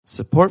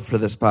Support for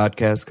this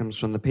podcast comes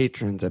from the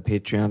patrons at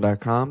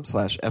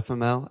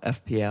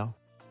patreon.com/FMLFPL.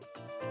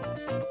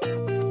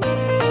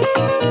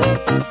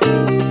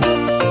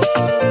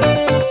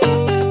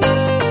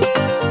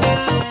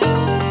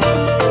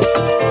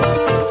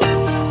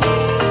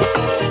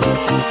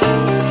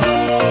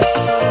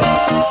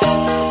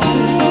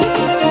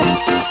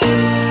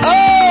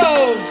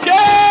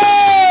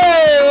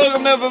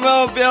 Welcome to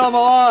FMLFPL. I'm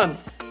Alon.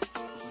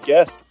 This is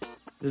Guest.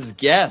 This is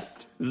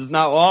Guest. This is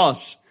not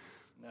Walsh.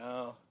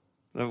 No.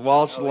 The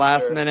Walsh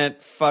last sure.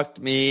 minute fucked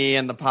me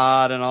and the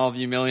pod and all of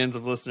you millions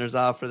of listeners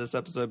off for this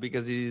episode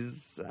because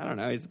he's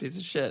a piece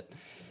of shit.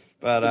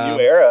 But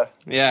New era.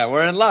 yeah,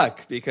 we're in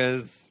luck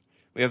because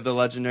we have the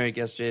legendary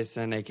Guest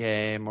Jason,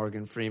 aka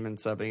Morgan Freeman,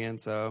 subbing in.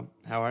 So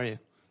how are you?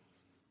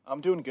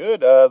 I'm doing good.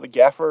 The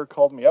gaffer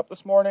called me up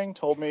this morning,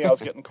 told me I was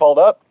getting called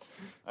up.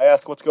 I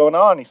asked what's going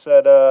on. He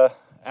said,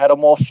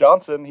 Adam Walsh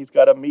Johnson, he's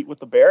got to meet with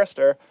the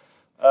barrister.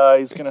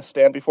 He's going to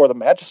stand before the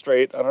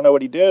magistrate. I don't know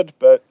what he did,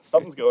 but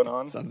something's going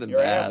on. Something Here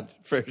I am. bad,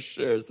 for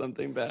sure.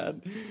 Something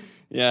bad.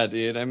 Yeah,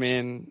 dude. I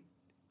mean,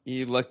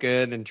 you look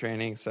good in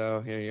training,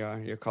 so here you are.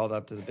 You're called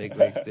up to the big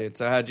leagues, dude.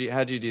 So how'd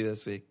you do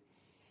this week?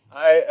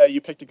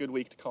 You picked a good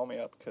week to call me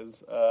up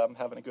because I'm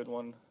having a good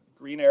one.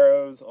 Green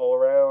arrows all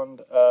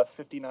around,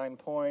 59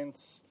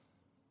 points.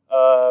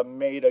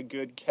 Made a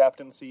good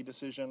captaincy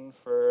decision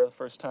for the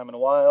first time in a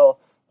while.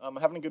 I'm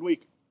having a good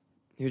week.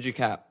 Who'd you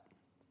cap?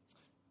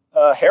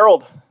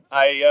 Harold.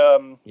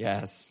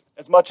 Yes.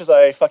 As much as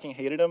I fucking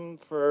hated him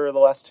for the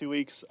last 2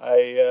 weeks,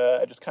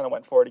 I just kind of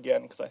went for it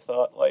again because I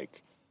thought,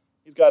 like,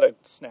 he's got to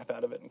snap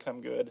out of it and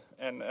come good.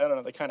 And I don't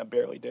know, they kind of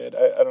barely did.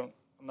 I'm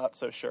not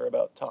so sure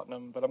about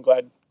Tottenham, but I'm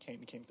glad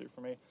Kane came through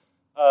for me.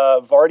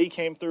 Vardy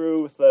came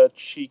through with a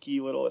cheeky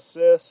little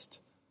assist.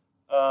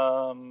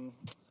 I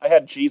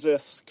had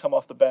Jesus come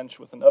off the bench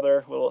with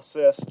another little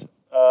assist.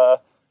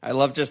 I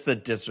love just the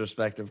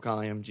disrespect of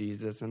calling him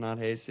Jesus and not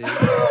Jesus.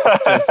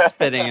 Just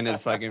spitting in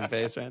his fucking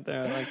face right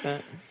there. I like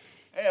that.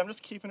 Hey, I'm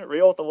just keeping it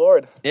real with the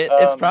Lord.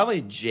 It's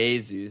probably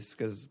Jesus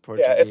because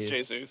Portuguese. Yeah, it's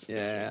Jesus.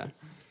 Yeah.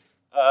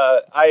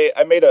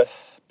 I made a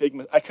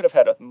I could have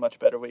had a much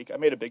better week. I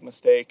made a big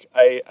mistake.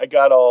 I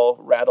got all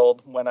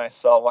rattled when I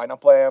saw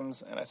lineup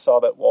lambs and I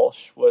saw that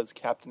Walsh was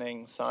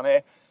captaining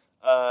Sane.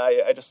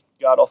 I just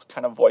got all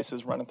kind of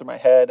voices running through my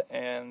head,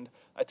 and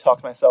I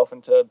talked myself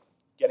into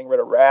getting rid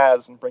of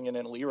Raz and bringing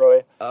in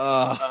Leroy.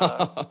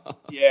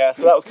 Yeah,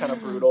 so that was kind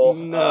of brutal.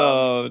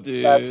 No,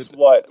 dude. That's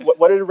what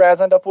did Raz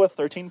end up with?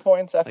 13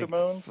 points after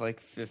Moans? Like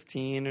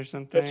 15 or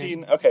something?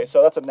 15? Okay,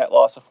 so that's a net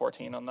loss of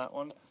 14 on that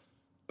one.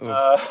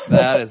 Oof,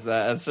 that is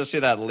bad, especially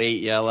that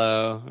late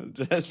yellow.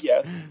 Just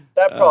yeah,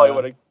 that probably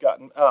would have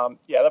gotten.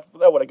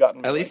 That would have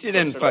gotten. At least you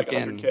didn't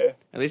fucking.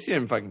 At least you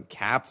didn't fucking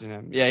captain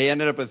him. Yeah, he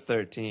ended up with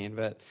 13,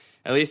 but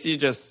at least you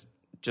just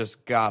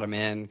got him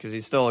in because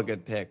he's still a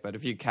good pick. But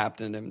if you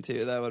captained him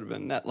too, that would have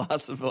been net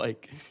loss of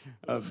like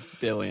a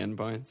billion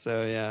points.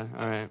 So yeah,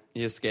 all right,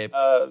 you escaped.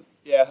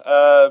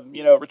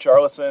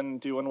 Richarlison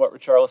doing what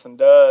Richarlison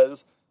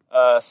does.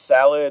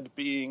 Salad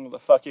being the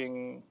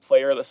fucking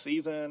player of the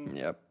season.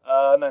 Yep.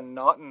 And then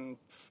Naughton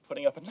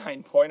putting up a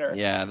 9-pointer.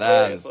 Yeah,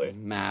 that is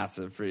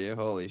massive for you.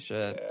 Holy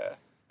shit. Yeah.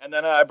 And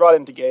then I brought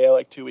in De Gea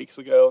like 2 weeks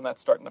ago, and that's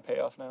starting to pay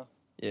off now.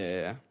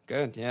 Yeah.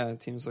 Good. Yeah, the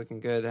team's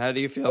looking good. How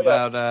do you feel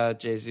about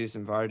Jesus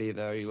and Vardy,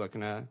 though? Are you looking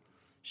to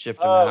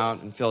shift them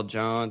out and Phil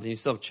Jones? And you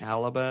still have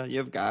Chalobah? You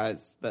have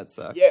guys that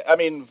suck. Yeah, I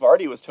mean,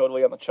 Vardy was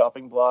totally on the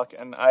chopping block,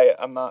 and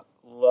I'm not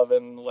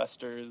loving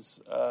Leicester's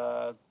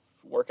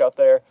work out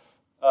there.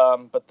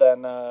 But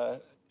then,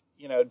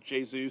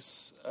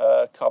 Jesus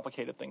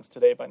complicated things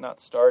today by not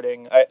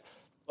starting.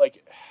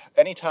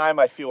 Anytime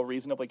I feel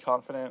reasonably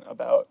confident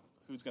about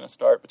who's going to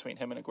start between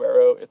him and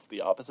Aguero, it's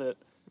the opposite.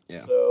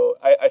 Yeah. So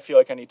I feel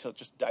like I need to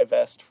just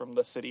divest from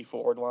the City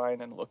forward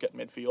line and look at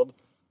midfield.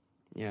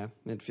 Yeah,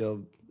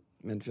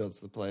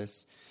 midfield's the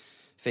place.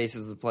 Face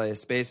is the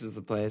place. Space is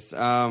the place.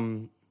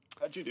 How'd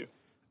you do?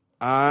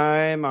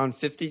 I'm on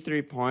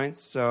 53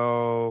 points,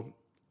 so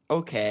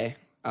okay.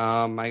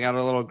 I got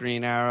a little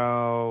green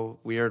arrow,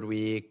 weird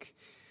week.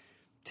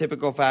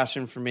 Typical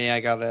fashion for me, I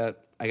got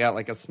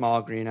like a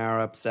small green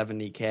arrow up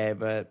 70K,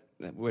 but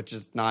which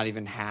is not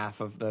even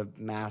half of the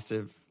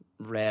massive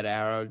red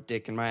arrow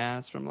dick in my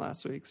ass from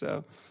last week.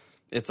 So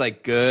it's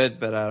like good,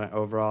 but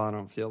overall I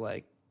don't feel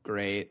like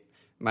great.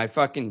 My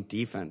fucking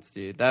defense,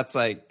 dude, that's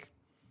like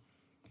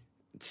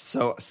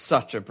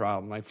such a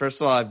problem. Like,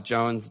 first of all, I have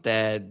Jones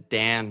dead,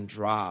 Dan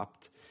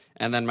dropped,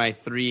 and then my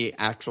 3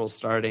 actual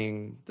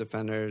starting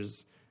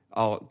defenders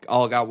all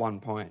got 1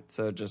 point.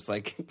 So just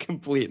like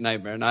complete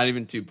nightmare. Not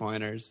even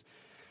 2-pointers.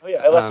 Oh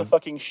yeah, I left a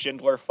fucking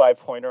Schindler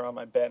 5-pointer on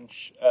my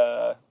bench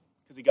because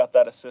he got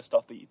that assist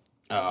off the.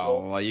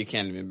 Oh well, you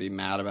can't even be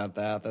mad about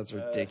that. That's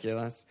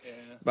ridiculous. Yeah.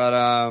 But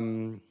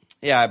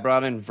I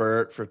brought in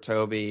Vert for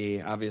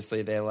Toby.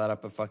 Obviously, they let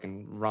up a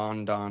fucking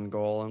Rondon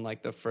goal in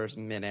like the first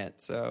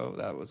minute, so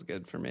that was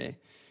good for me.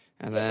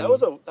 And then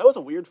that was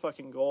a weird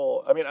fucking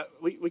goal. I mean,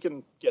 we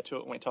can get to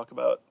it when we talk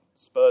about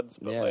spuds,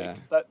 but Yeah.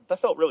 like that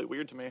felt really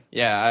weird to me.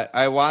 Yeah,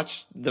 I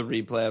watched the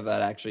replay of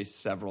that actually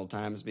several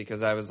times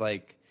because I was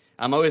like,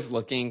 I'm always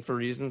looking for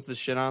reasons to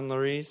shit on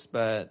Lloris,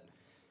 but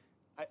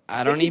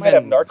I don't think he even might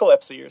have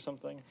narcolepsy or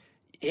something.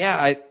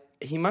 Yeah,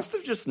 he must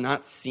have just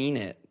not seen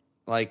it.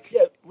 Like,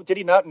 Yeah, did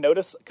he not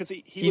notice? Because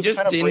he was just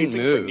kind of didn't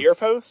bracing move. for near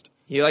post.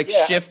 he like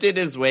Yeah. shifted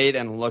his weight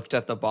and looked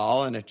at the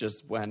ball, and it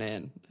just went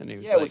in. And he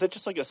was Yeah, like, was it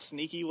just like a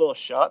sneaky little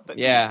shot that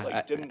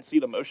Yeah, he didn't see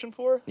the motion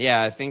for?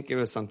 yeah, I think it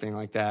was something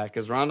like that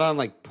because Rondon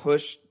like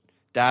pushed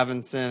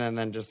Davinson and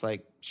then just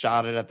like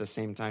shot it at the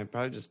same time.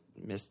 Probably just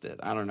missed it.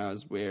 I don't know.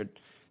 It's weird.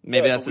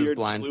 Maybe Yeah, that's a his weird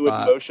blind fluid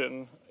spot.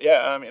 motion.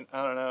 Yeah, I mean,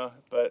 I don't know,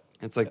 but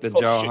It's like the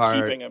called Joe shit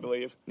Hart. keeping, I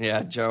believe.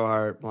 Yeah, Joe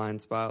Hart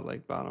blind spot,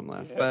 like bottom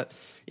left. Yeah. But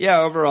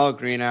yeah, overall,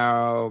 Green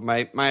Arrow,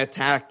 my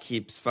attack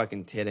keeps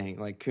fucking titting.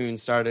 Like Kuhn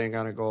started and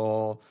got a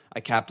goal.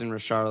 I captained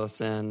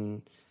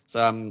Richarlison, so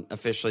I'm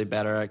officially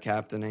better at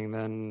captaining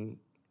than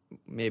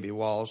maybe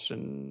Walsh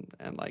and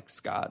like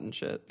Scott and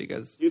shit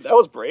because Dude, that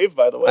was brave,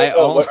 by the way.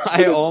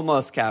 I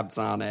almost capped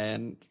Sane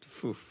and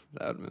that would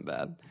have been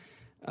bad.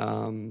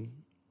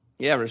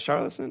 Yeah,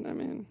 Richarlison, I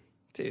mean,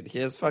 dude,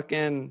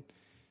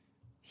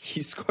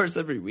 he scores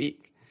every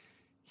week.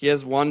 He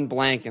has one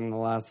blank in the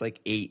last like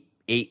eight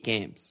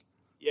games.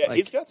 Yeah, like-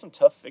 he's got some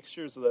tough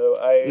fixtures though.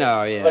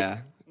 No, yeah. Not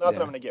that Yeah. I'm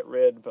going to get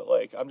rid, but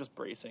like I'm just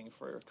bracing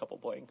for a couple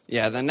blanks.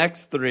 Yeah, the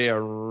next three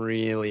are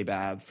really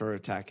bad for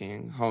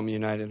attacking. Home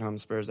United, home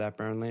Spurs at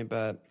Burnley,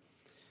 but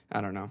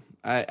I don't know.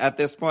 At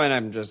this point,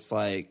 I'm just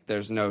like,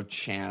 there's no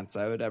chance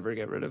I would ever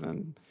get rid of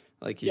him.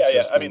 Like he's Yeah.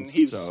 just I been mean,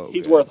 he's so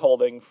he's good. worth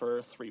holding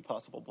for 3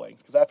 possible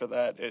blanks because after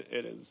that,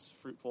 it is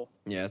fruitful.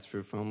 Yeah, it's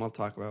fruitful, and we'll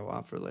talk about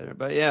Watford later.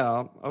 But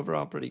yeah,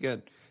 overall pretty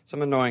good.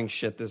 Some annoying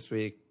shit this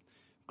week.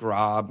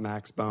 Grob,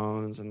 Max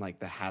Bones, and like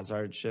the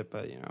Hazard shit,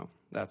 but you know,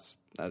 that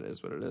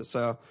is what it is.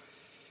 So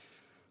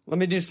let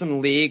me do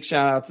some league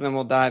shout outs and then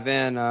we'll dive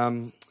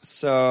in.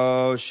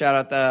 So shout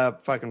out the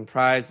fucking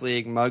prize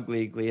league, mug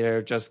league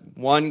leader. Just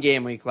one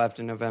game week left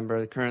in November.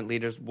 The current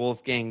leader's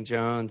Wolfgang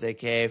Jones,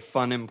 aka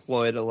Fun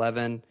Employed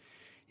 11.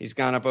 He's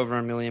gone up over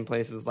 1 million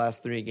places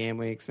last 3 game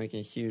weeks,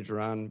 making a huge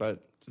run, but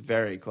it's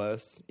very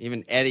close.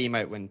 Even Eddie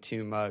might win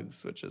 2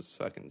 mugs, which is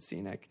fucking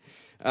scenic.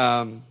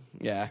 Yeah. Is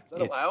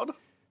that allowed?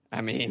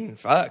 I mean,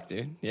 fuck,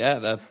 dude. Yeah,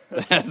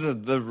 that's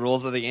the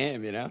rules of the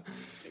game, you know?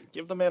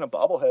 Give the man a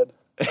bobblehead.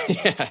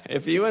 Yeah,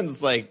 if he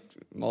wins, like,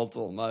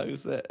 multiple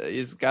mugs,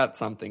 he's got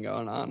something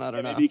going on. I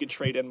don't know. Maybe you could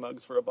trade in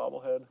mugs for a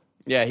bobblehead.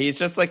 Yeah, he's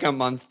just like a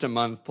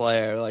month-to-month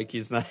player. Like,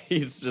 he's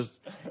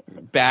just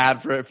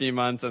bad for a few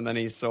months, and then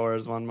he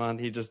soars one month.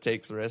 He just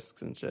takes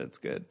risks and shit. It's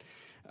good.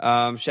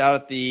 Shout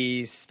out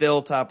the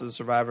still top of the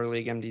Survivor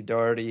League, MD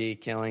Doherty,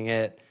 killing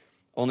it.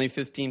 Only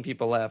 15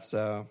 people left,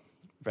 so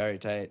very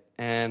tight.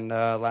 And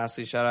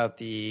lastly, shout out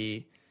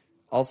the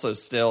also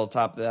still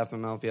top of the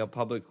FMLPL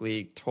Public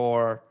League,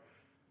 Tor,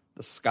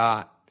 the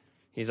Scott.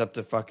 He's up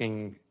to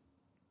fucking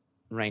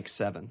rank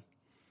 7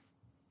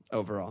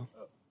 overall.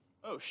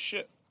 Oh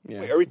shit!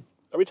 Yeah. Wait,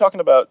 are we talking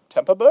about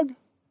Tempa Bug?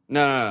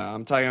 No.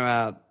 I'm talking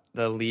about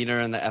the leader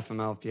in the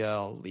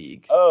FMLPL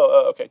league.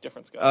 Oh, okay,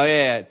 different Scott. Oh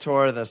yeah,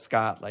 Tor the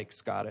Scott, like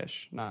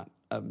Scottish, not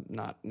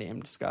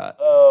named Scott.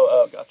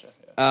 Oh, gotcha.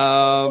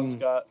 Yeah. Um,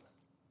 Scott.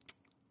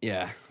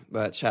 yeah,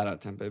 but shout out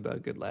Tempe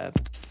Bug, good lad.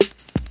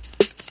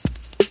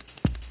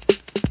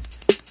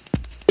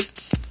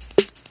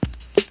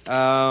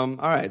 All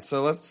right,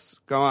 so let's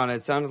go on.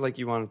 It sounded like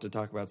you wanted to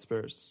talk about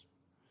Spurs.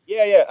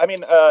 Yeah. I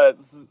mean,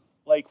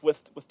 like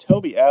with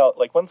Toby out,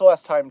 like when's the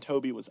last time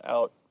Toby was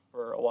out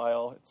for a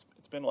while? It's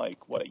been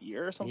like what, a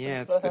year or something? Yeah,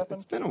 since that happened?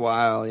 it's been a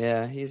while.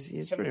 Yeah, he's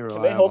pretty reliable.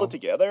 Can they hold it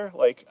together?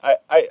 Like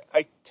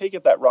I take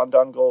it that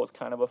Rondon goal was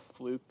kind of a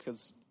fluke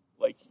because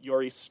like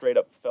Yuri straight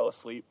up fell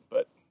asleep.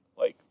 But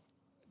like,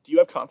 do you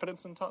have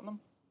confidence in Tottenham?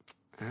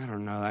 I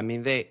don't know. I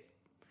mean,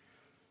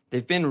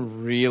 they've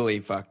been really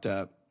fucked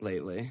up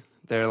lately.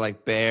 They're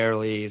like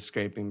barely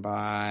scraping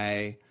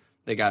by.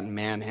 They got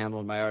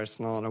manhandled by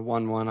Arsenal, and a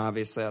 1-1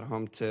 obviously at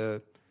home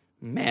to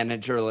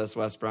managerless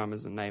West Brom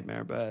is a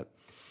nightmare. But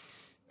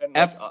And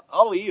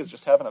Ali is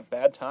just having a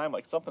bad time.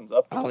 Like something's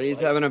up. Ali's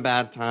having a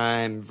bad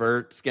time.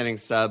 Vert's getting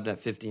subbed at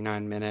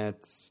 59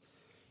 minutes.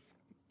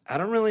 I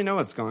don't really know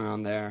what's going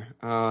on there.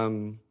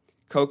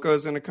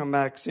 Coco's going to come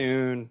back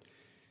soon.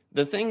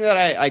 The thing that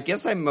I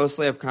guess I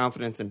mostly have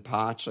confidence in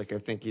Poch. Like, I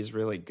think he's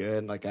really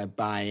good. Like, I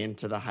buy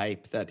into the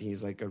hype that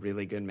he's, like, a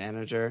really good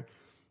manager.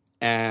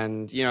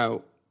 And, you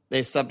know,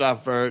 they subbed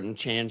off Vert and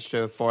changed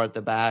to a 4 at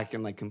the back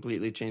and, like,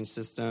 completely changed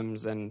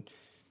systems. And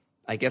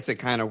I guess it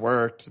kind of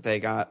worked. They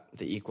got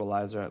the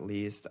equalizer at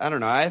least. I don't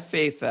know. I have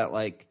faith that,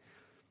 like,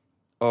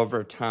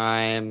 over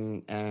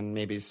time and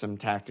maybe some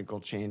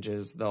tactical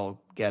changes, they'll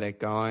get it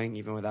going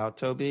even without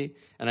Toby.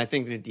 And I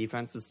think the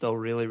defense is still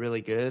really,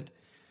 really good.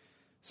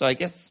 So I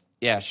guess,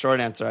 yeah, short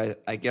answer,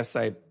 I guess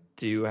I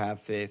do have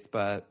faith,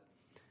 but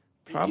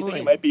Do you think Probably.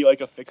 it might be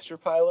like a fixture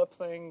pileup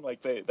thing?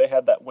 Like they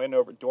had that win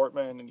over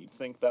Dortmund, and you'd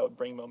think that would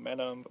bring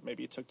momentum, but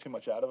maybe it took too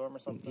much out of them or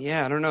something.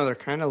 Yeah, I don't know. They're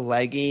kind of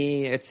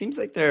leggy. It seems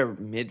like their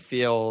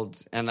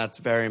midfield, and that's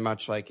very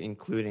much like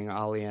including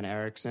Ali and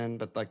Eriksson,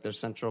 but like their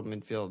central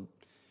midfield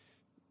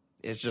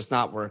is just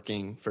not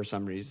working for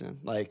some reason.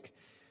 Like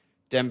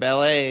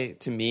Dembele,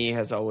 to me,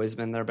 has always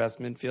been their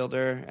best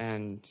midfielder,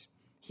 and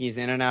he's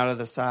in and out of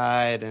the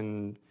side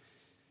and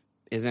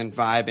isn't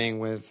vibing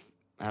with,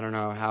 I don't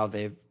know, how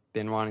they've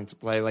been wanting to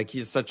play. Like,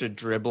 he's such a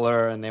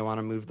dribbler, and they want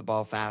to move the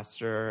ball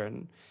faster,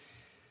 and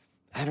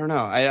I don't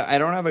know. I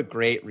don't have a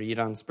great read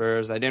on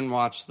Spurs. I didn't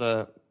watch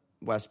the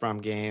West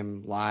Brom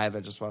game live.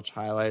 I just watched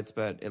highlights,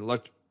 but it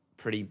looked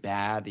pretty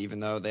bad, even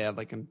though they had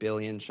like a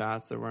billion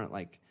shots. There weren't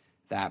like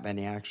that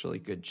many actually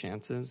good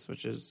chances,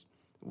 which is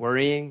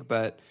worrying.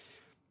 But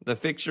the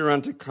fixture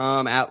run to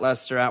come at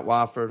Leicester, at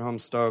Watford, home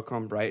Stoke,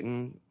 home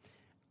Brighton,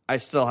 I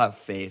still have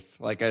faith.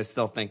 Like, I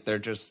still think they're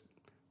just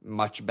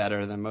much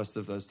better than most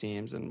of those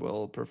teams and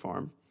will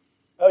perform.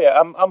 Oh yeah,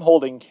 I'm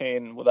holding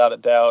Kane without a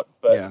doubt,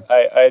 but Yeah.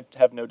 I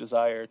have no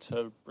desire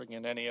to bring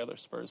in any other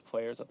Spurs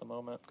players at the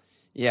moment.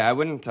 Yeah, I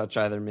wouldn't touch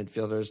either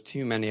midfielders.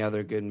 Too many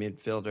other good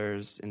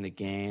midfielders in the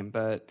game,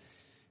 but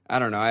I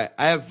don't know. I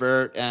have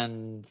Vert,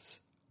 and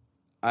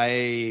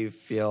I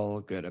feel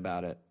good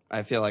about it.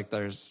 I feel like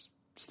there's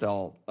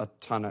still a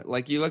ton of,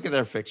 like, you look at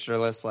their fixture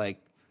list,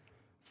 like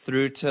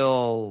through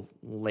till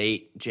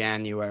late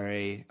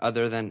January,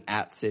 other than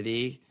at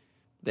City,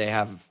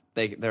 they're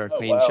a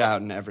clean wow.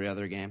 shout in every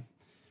other game.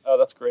 Oh,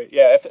 that's great.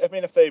 Yeah,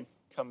 if they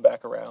come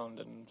back around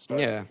and start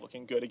Yeah.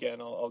 looking good again,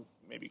 I'll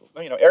maybe,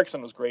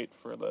 Eriksson was great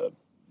for the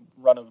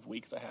run of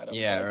weeks I had him.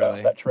 Yeah, I got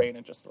really. that train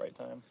at just the right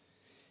time.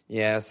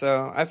 Yeah,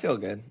 so I feel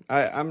good.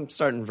 I'm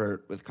starting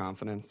Vert with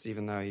confidence,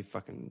 even though he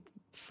fucking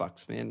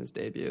fucks me in his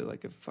debut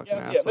like a fucking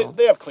Yeah, asshole.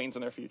 they have cleans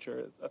in their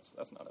future. That's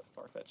not a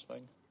far fetched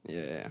thing.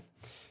 Yeah.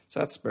 So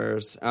that's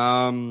Spurs.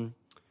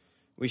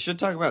 We should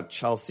talk about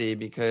Chelsea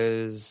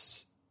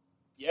because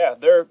Yeah,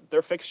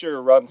 their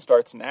fixture run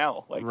starts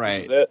now. Like right,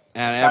 this is it.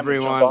 and It's time to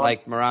everyone jump on.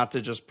 like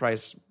Morata just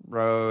price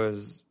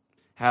rose.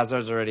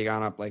 Hazard's already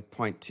gone up like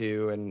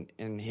 0.2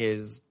 in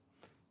his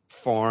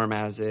form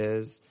as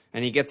is,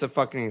 and he gets a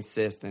fucking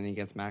assist and he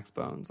gets max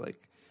bones.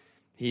 Like,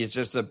 he's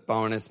just a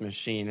bonus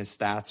machine. His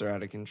stats are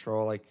out of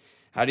control. Like,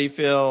 how do you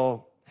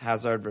feel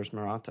Hazard versus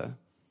Morata?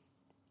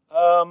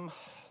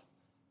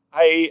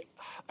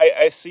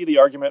 I see the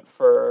argument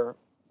for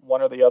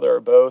one or the other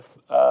or both.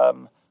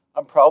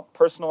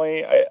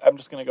 Personally, I'm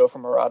just going to go for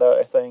Morata.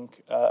 I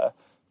think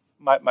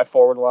my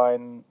forward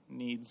line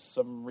needs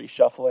some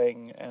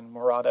reshuffling, and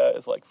Morata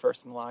is like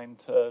first in line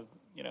to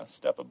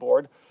step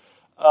aboard.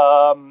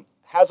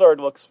 Hazard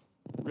looks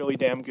really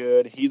damn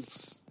good.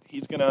 He's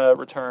gonna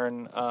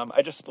return.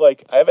 I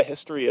have a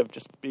history of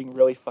just being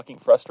really fucking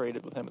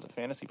frustrated with him as a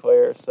fantasy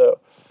player. So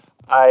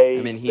I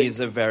mean, he's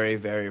a very,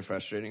 very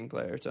frustrating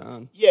player to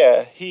own.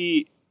 Yeah,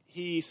 he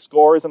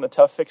scores in the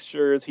tough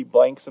fixtures. He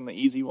blanks in the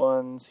easy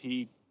ones.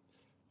 You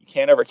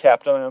can't ever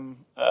captain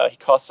him. He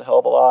costs a hell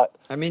of a lot.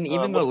 I mean,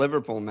 even the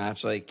Liverpool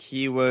match, like,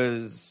 he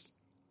was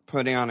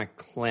putting on a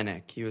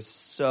clinic. He was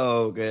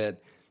so good.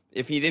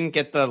 If he didn't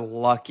get the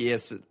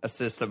luckiest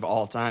assist of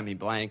all time, he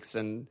blanks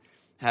and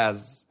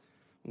has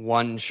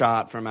one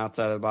shot from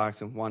outside of the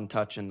box and one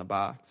touch in the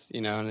box,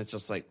 and it's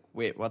just like,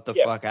 wait, what the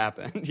fuck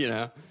happened,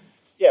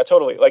 Yeah,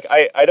 totally. Like,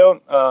 I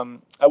don't,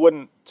 I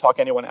wouldn't talk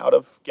anyone out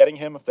of getting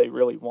him if they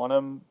really want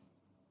him,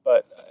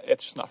 but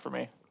it's just not for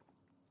me.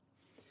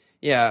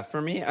 Yeah,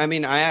 for me, I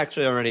mean, I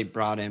actually already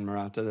brought in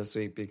Morata this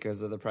week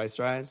because of the price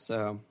rise,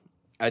 so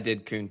I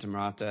did Kuhn to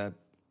Morata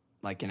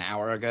like an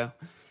hour ago.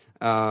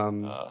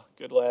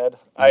 Good lad.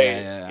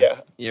 Yeah.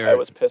 I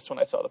was pissed when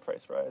I saw the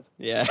price rise.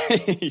 Yeah,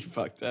 you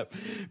fucked up.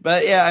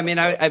 But yeah, I mean,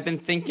 I've been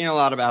thinking a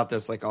lot about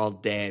this like all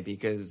day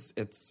because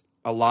it's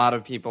a lot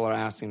of people are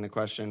asking the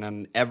question,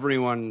 and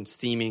everyone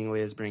seemingly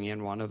is bringing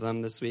in one of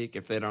them this week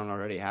if they don't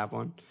already have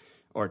one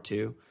or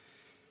two.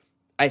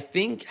 I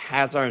think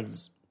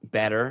Hazard's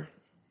better.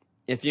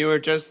 If you were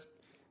just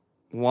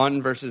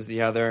one versus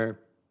the other,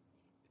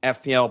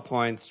 FPL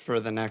points for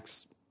the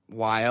next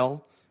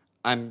while,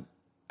 I'm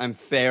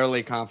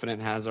fairly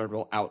confident Hazard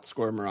will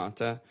outscore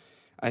Morata.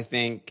 I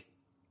think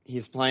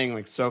he's playing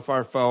like so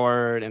far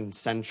forward and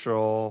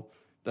central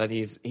that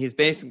he's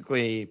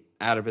basically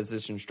out of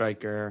position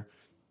striker.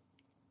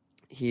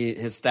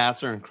 His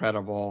stats are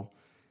incredible,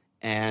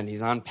 and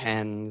he's on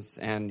pens,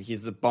 and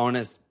he's the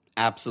bonus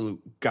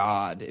absolute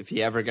god. If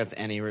he ever gets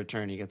any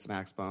return, he gets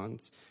max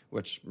bones,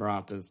 which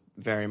Morata's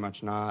very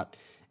much not.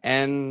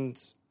 And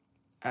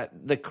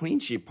the clean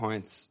sheet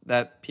points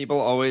that people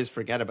always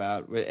forget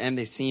about, and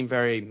they seem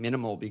very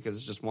minimal because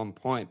it's just 1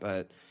 point,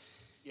 but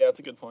yeah, that's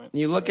a good point.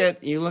 you look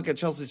at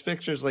Chelsea's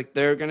fixtures, like,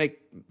 they're going to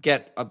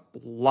get a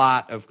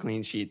lot of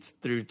clean sheets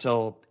through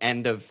till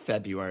end of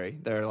February.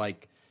 They're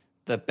like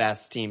the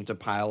best team to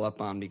pile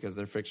up on because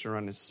their fixture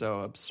run is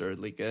so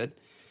absurdly good.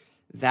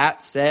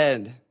 That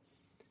said,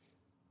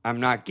 I'm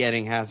not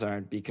getting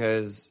Hazard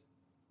because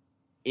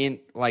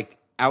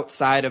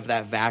outside of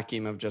that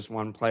vacuum of just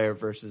one player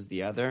versus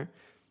the other,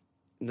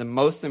 the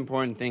most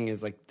important thing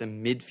is like the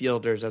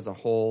midfielders as a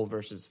whole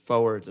versus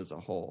forwards as a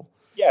whole.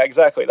 Yeah,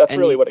 exactly. That's And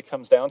really what it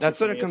comes down to. That's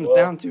for what it me as comes well.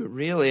 down to,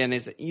 really. And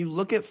it's you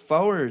look at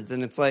forwards,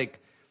 and it's like,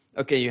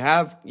 okay, you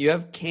have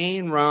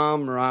Kane,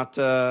 Rom,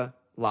 Morata,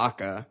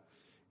 Laka,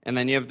 and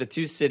then you have the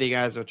two City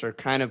guys, which are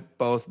kind of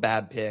both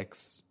bad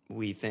picks,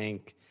 we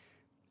think.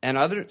 And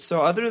other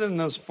than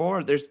those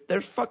four, there's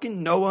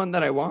fucking no one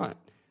that I want.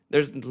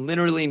 There's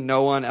literally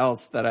no one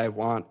else that I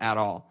want at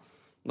all.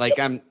 Like,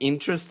 I'm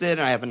interested,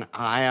 and I have an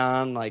eye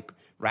on, like,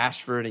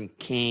 Rashford and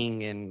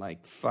King and,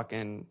 like,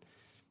 fucking,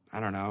 I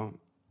don't know,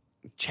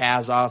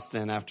 Chaz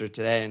Austin after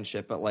today and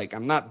shit, but, like,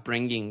 I'm not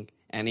bringing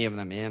any of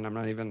them in. I'm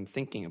not even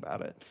thinking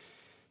about it.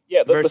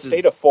 Yeah, the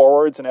state of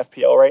forwards in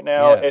FPL right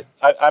now, Yeah.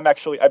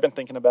 I've been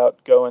thinking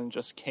about going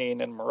just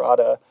Kane and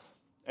Morata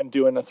and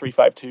doing a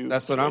 3-5-2.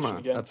 That's what I'm on.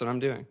 Again. That's what I'm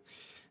doing.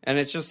 And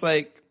it's just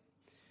like,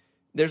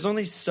 there's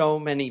only so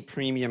many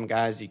premium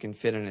guys you can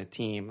fit in a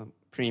team.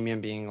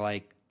 Premium being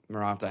like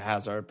Morata,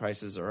 Hazard,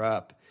 prices are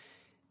up.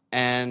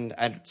 And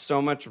I'd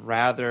so much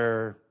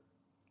rather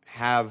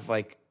have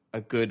like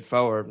a good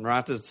forward.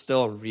 Morata's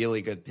still a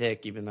really good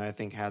pick, even though I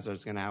think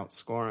Hazard's going to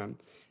outscore him.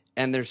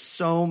 And there's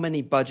so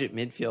many budget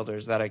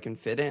midfielders that I can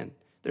fit in.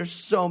 There's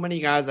so many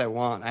guys I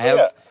want. I have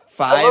I love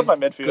five my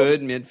midfield.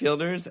 good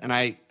midfielders,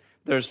 and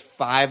there's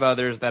five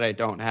others that I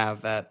don't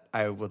have that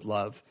I would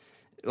love.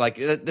 Like,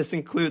 this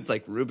includes,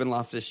 like, Ruben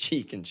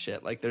Loftus-Cheek and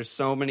shit. Like, there's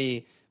so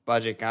many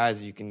budget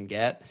guys you can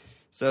get.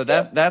 So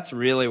that's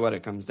really what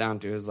it comes down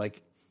to, is,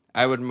 like,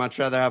 I would much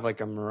rather have,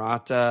 like, a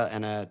Morata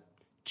and a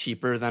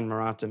cheaper than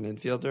Morata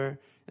midfielder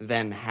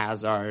than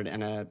Hazard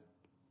and a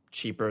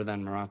cheaper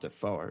than Morata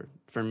forward.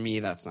 For me,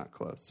 that's not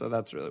close. So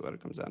that's really what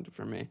it comes down to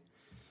for me.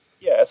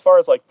 Yeah, as far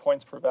as like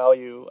points per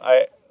value,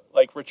 I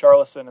like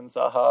Richarlison and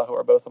Zaha, who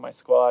are both on my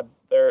squad.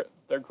 They're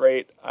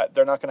great.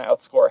 They're not going to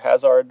outscore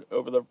Hazard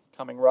over the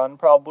coming run,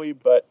 probably,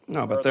 but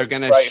no, but they're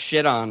going to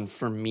shit on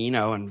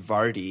Firmino and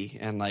Vardy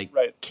and like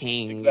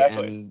King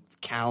and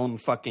Callum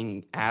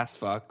fucking ass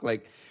fuck,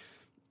 like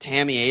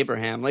Tammy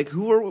Abraham. Like,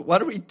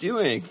 what are we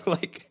doing?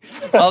 Like,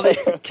 all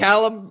the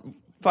Callum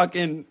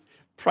fucking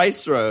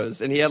price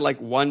rose, and he had like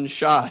one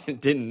shot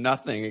and did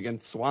nothing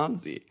against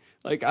Swansea.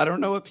 Like, I don't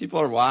know what people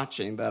are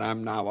watching that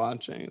I'm not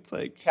watching. It's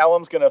like,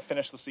 Callum's going to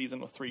finish the season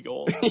with 3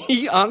 goals.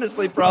 He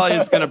honestly probably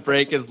is going to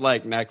break his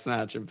leg next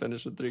match and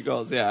finish with 3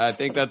 goals. Yeah, I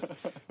think that's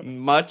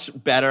much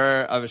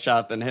better of a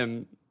shot than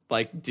him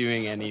like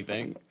doing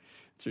anything.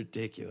 It's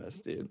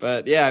ridiculous, dude.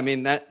 But yeah, I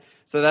mean, that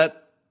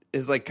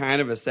is like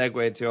kind of a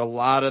segue to a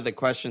lot of the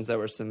questions that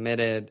were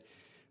submitted.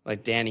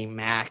 Like Danny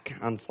Mack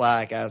on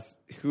Slack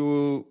asked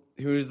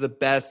who's the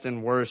best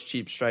and worst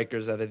cheap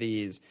strikers out of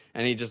these,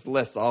 and he just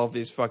lists all of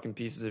these fucking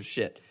pieces of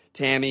shit.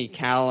 Tammy,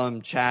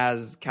 Callum,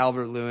 Chaz,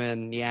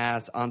 Calvert-Lewin,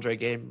 Nias, Andre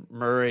Gay,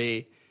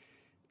 Murray.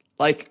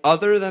 Like,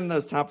 other than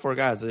those top 4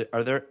 guys,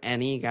 are there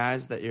any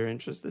guys that you're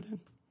interested in?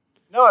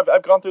 No,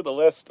 I've gone through the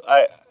list.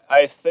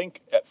 I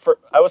think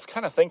I was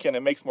kind of thinking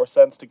it makes more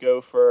sense to go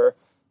for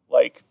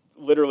like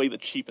literally the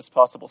cheapest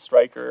possible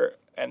striker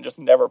and just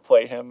never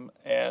play him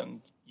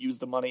and use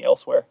the money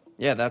elsewhere.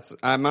 Yeah,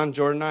 I'm on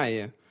Jordan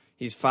Ayew.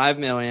 He's $5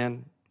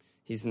 million.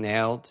 He's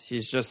nailed.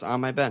 He's just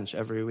on my bench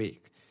every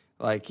week.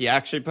 Like, he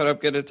actually put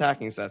up good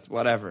attacking stats.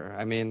 Whatever.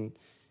 I mean,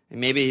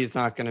 maybe he's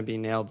not going to be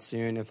nailed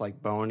soon if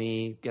like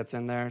Boney gets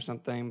in there or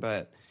something.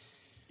 But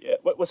yeah,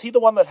 was he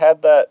the one that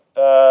had that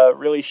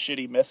really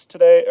shitty miss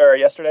today or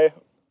yesterday?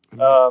 It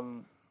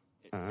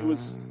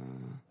was.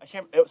 I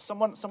can't. It was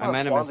someone on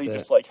Swansea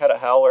just like had a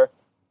howler.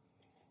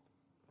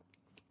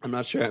 I'm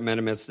not sure. I might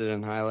have missed it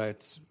in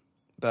highlights,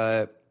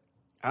 but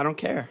I don't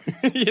care.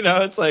 You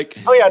know, it's like,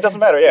 oh yeah, it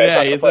doesn't matter.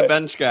 Yeah, he's a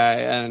bench guy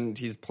and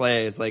he's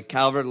plays. Like,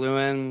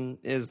 Calvert-Lewin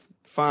is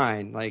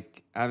fine.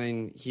 Like, I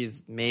mean,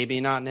 he's maybe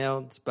not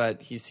nailed,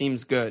 but he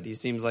seems good. He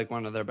seems like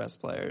one of their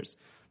best players.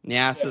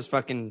 Nias is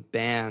fucking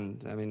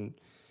banned. I mean,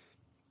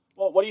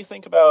 well, what do you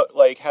think about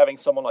like having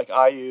someone like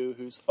Ayew,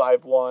 who's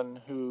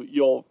 5'1", who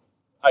you'll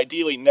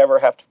ideally never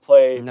have to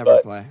play?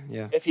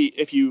 Yeah.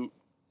 If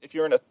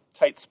you're in a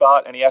tight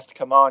spot and he has to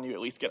come on, you at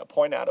least get a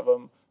point out of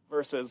him.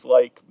 Versus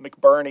like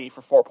McBurney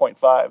for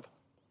 4.5.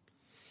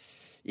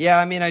 Yeah,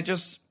 I mean,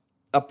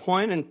 a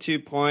point and 2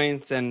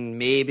 points, and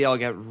maybe I'll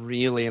get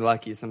really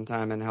lucky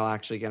sometime and he'll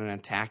actually get an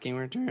attacking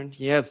return.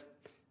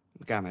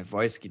 God, my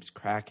voice keeps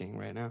cracking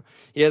right now.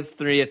 He has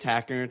 3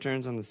 attacking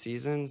returns on the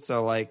season,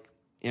 so like,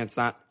 you know, it's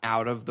not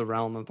out of the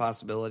realm of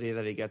possibility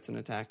that he gets an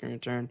attacking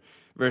return.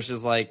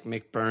 Versus like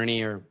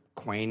McBurney or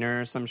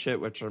Quainer or some shit,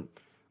 which are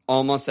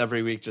almost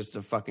every week just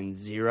a fucking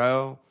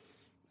 0.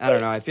 I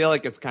don't know. I feel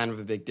like it's kind of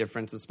a big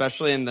difference,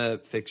 especially in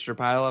the fixture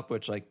pileup,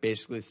 which like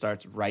basically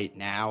starts right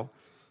now.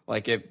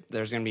 Like,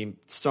 there's going to be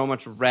so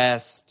much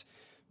rest,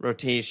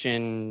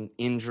 rotation,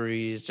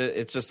 injuries.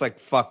 It's just like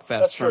fuck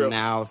fest from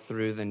now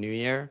through the new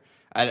year.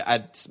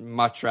 I'd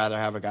much rather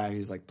have a guy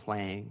who's like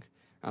playing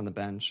on the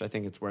bench. I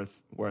think it's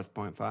worth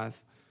 0.5.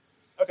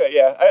 Okay,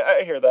 yeah,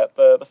 I hear that.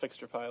 The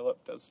fixture pileup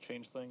does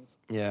change things.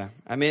 Yeah,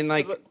 I mean,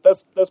 like,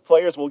 those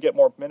players will get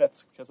more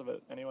minutes because of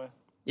it anyway.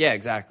 Yeah,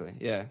 exactly.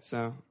 Yeah,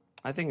 so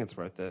I think it's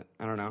worth it.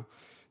 I don't know.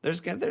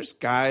 there's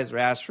guys,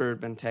 Rashford,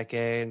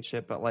 Benteke, and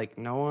shit, but like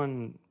no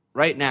one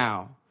right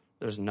now.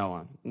 There's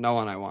no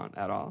one I want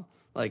at all.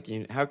 Like,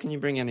 how can you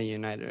bring in a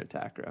United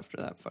attacker after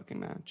that fucking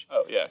match?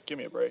 Oh yeah, give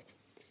me a break.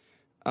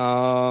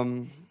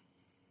 God,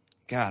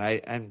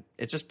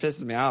 it just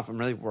pisses me off. I'm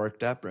really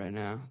worked up right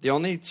now. The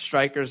only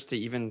strikers to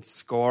even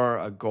score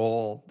a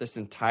goal this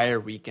entire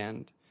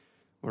weekend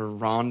were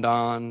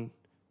Rondon,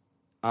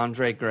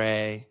 Andre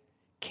Gray,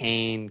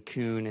 Kane,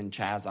 Kuhn, and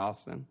Chaz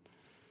Austin.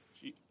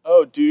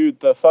 Oh, dude,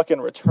 the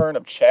fucking return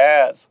of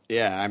Chaz.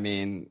 Yeah, I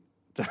mean,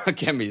 don't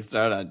get me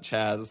started on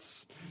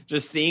Chaz.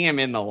 Just seeing him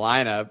in the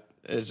lineup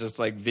is just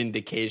like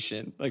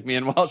vindication. Like, me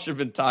and Walsh have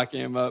been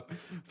talking him up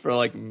for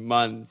like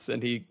months,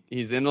 and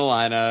he's in the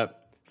lineup.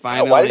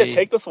 Finally. Why did it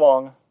take this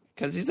long?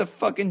 Because he's a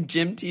fucking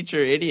gym teacher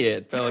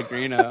idiot,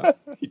 Pellegrino.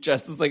 He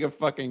dresses like a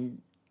fucking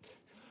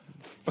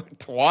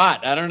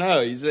twat. I don't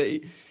know.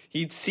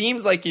 He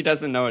seems like he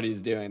doesn't know what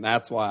he's doing.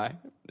 That's why.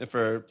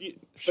 But do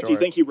you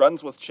think he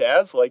runs with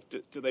Chaz? Like,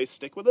 do they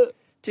stick with it?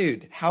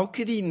 Dude, how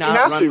could he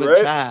not run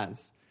with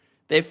Chaz?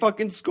 They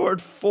fucking scored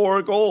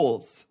 4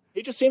 goals.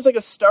 He just seems like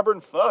a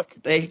stubborn fuck.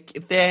 They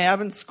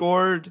haven't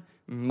scored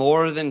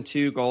more than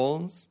 2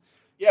 goals.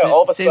 Yeah,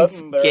 all of a since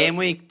sudden game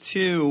week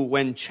 2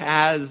 when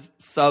Chaz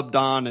subbed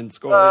on and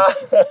scored.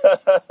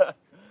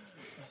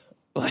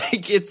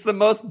 Like, it's the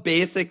most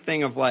basic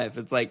thing of life.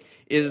 It's like,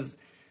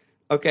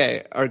 are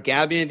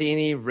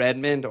Gabbiadini,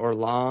 Redmond, or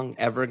Long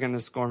ever going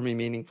to score me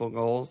meaningful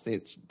goals?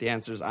 The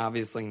answer is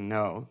obviously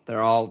no.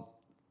 They're all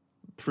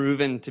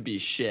proven to be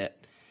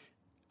shit.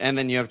 And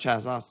then you have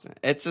Chaz Austin.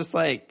 It's just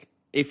like,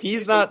 if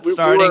he's not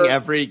starting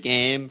every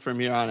game from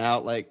here on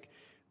out, like,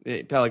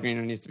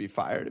 Pellegrino needs to be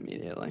fired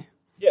immediately.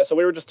 Yeah, so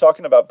we were just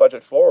talking about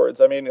budget forwards.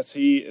 I mean, is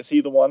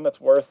he the one that's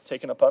worth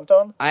taking a punt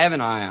on? I have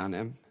an eye on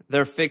him.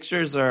 Their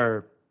fixtures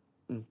are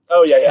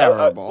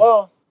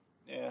terrible.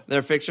 Yeah.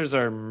 Their fixtures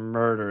are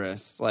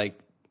murderous, like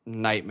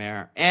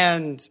nightmare.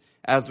 And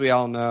as we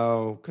all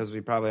know, because we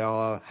probably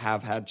all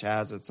have had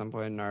Chaz at some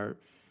point in our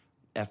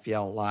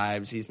FPL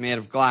lives, he's made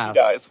of glass.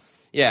 Guys.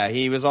 Yeah,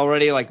 he was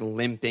already like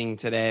limping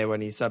today when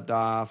he subbed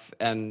off,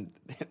 and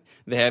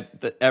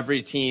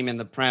every team in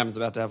the Prem's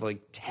about to have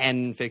like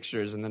 10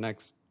 fixtures in the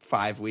next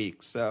 5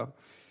 weeks. So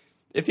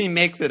if he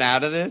makes it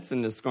out of this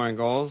and is scoring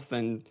goals,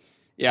 then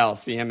yeah, I'll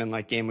see him in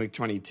like game week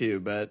 22.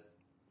 But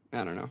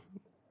I don't know.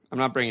 I'm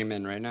not bringing him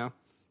in right now.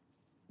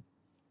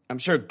 I'm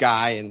sure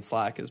Guy in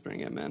Slack is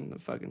bringing him in, the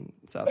fucking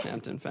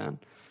Southampton fan.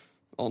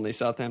 Only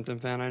Southampton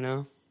fan I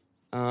know.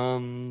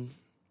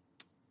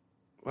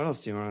 What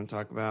else do you want to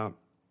talk about?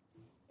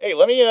 Hey,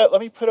 let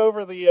me put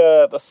over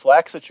the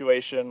Slack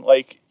situation.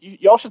 Like,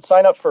 y'all should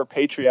sign up for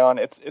Patreon.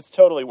 It's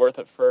totally worth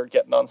it for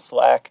getting on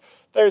Slack.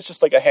 There's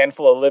just like a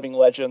handful of living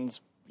legends,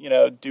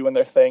 doing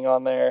their thing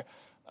on there.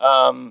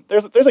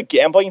 There's a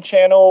gambling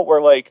channel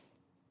where like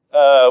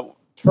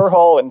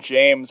Turhal and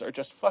James are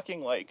just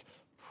fucking like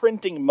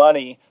printing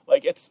money.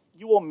 Like,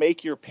 you will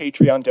make your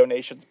Patreon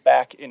donations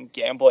back in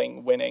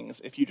gambling winnings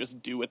if you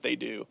just do what they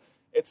do.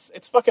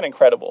 It's fucking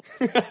incredible.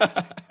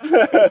 That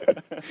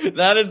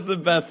is the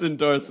best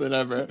endorsement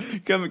ever.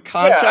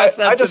 Contrast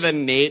that to the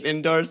Nate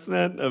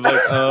endorsement of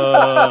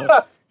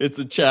like, it's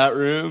a chat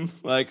room.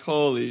 Like,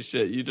 holy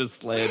shit, you just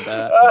slayed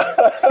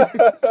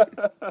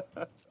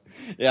that.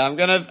 Yeah, I'm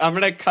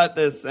gonna cut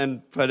this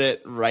and put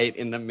it right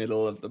in the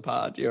middle of the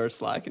pod. Your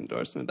Slack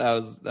endorsement. That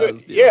was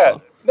beautiful. Yeah,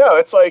 no,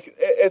 it's like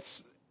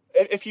it's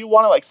if you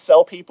want to like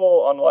sell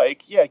people on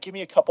like, yeah, give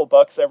me a couple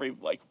bucks every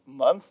like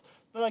month,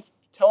 then like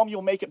tell them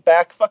you'll make it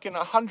back fucking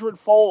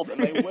 100-fold,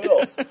 and they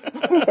will.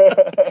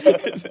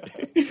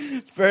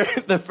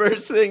 The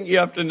first thing you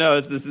have to know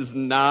is this is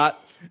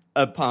not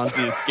a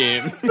Ponzi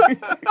scheme.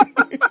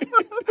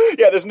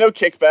 Yeah, there's no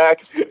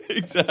kickbacks.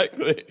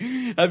 Exactly.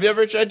 Have you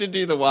ever tried to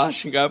do the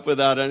washing up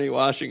without any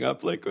washing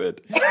up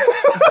liquid? Shout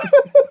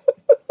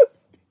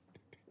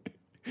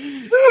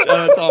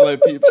out to all my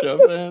Peep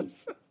Show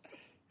fans.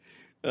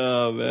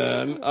 Oh,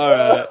 man. All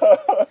right.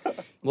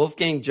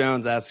 Wolfgang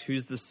Jones asks,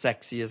 who's the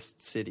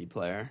sexiest City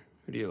player?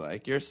 Who do you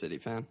like? You're a City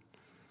fan.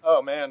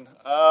 Oh, man.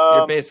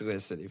 You're basically a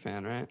City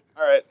fan, right?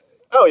 All right.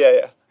 Oh,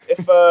 yeah.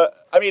 If,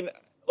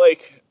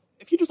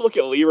 if you just look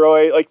at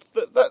Leroy, like,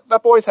 that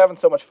boy's having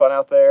so much fun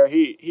out there.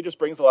 He just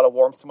brings a lot of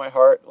warmth to my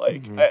heart.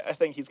 Like, I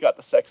think he's got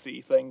the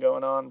sexy thing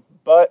going on.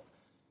 But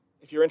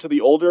if you're into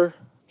the older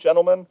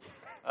gentlemen,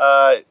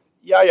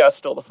 Yaya's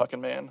still the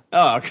fucking man.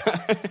 Oh, okay.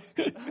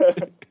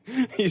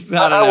 He's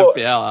not an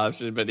FPL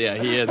option, but yeah,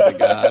 he is a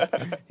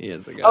god. He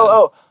is a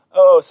god.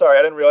 Oh, sorry,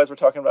 I didn't realize we're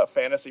talking about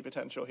fantasy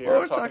potential here.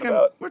 Well,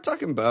 we're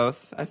talking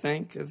both, I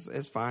think,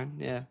 is fine,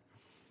 yeah.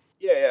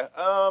 Yeah.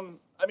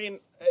 I mean,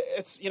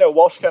 it's,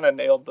 Walsh kind of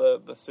nailed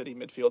the City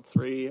midfield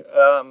three.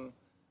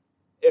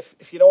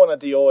 If you don't want to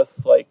deal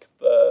with, like,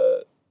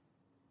 the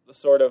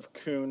sort of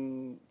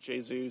Kuhn,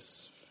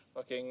 Jesus,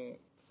 fucking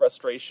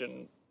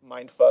frustration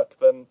mindfuck,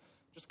 then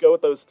just go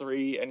with those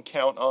three and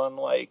count on,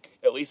 like,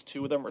 at least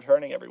 2 of them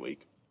returning every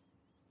week.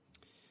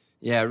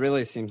 Yeah, it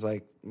really seems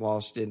like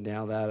Walsh did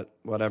nail that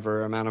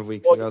whatever amount of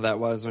weeks ago that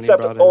was when he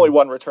brought in. Only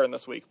 1 return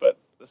this week, but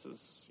this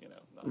is,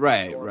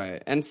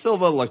 Right. And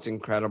Silva looked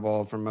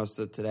incredible for most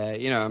of today.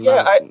 You know,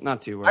 I'm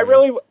not too I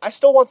worried. I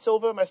still want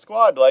Silva in my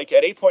squad. Like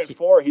at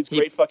 8.4, he's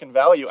great fucking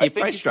value. I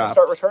think he's going to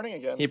start returning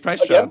again. He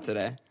price dropped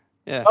today.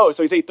 Yeah. Oh,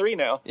 so he's 8.3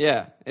 now.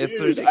 Yeah, it's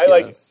Dude,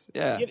 ridiculous.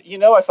 You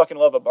know I fucking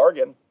love a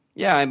bargain.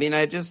 Yeah, I mean,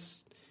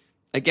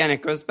 again,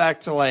 it goes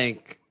back to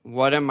like,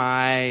 what am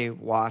I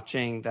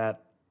watching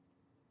that,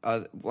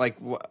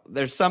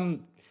 there's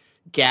some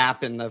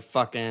gap in the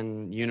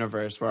fucking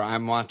universe where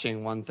I'm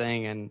watching one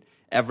thing and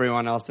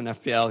everyone else in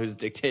FPL who's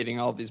dictating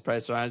all these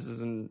price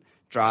rises and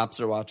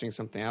drops are watching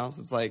something else.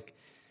 It's like,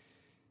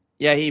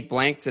 yeah, he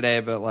blanked today,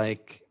 but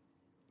like,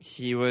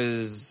 he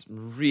was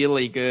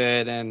really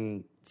good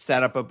and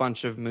set up a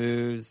bunch of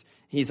moves.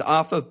 He's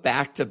off of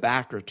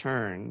back-to-back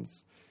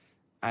returns.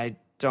 I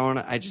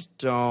just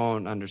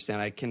don't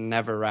understand. I can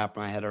never wrap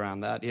my head around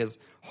that. He has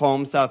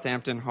home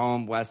Southampton,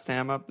 home West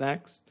Ham up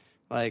next.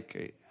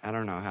 Like, I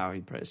don't know how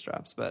he price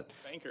drops, but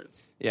bankers.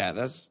 Yeah,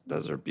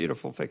 those are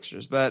beautiful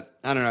fixtures. But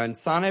I don't know. And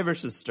Sané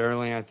versus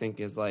Sterling, I think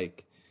it's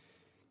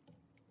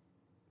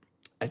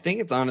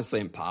honestly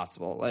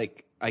impossible.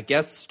 Like, I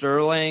guess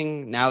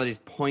Sterling, now that he's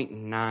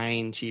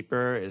 0.9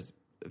 cheaper, is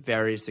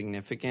very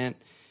significant.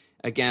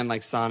 Again,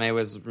 like, Sané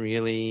was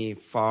really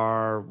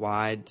far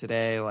wide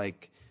today,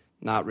 like,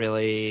 not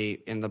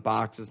really in the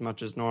box as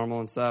much as normal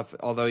and stuff,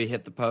 although he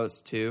hit the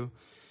post too.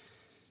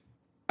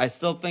 I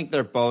still think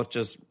they're both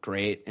just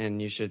great,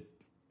 and you should,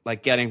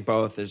 like, getting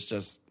both is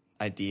just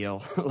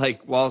ideal.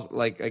 Like, Walsh,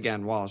 like,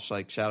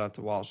 shout out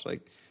to Walsh.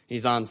 Like,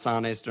 he's on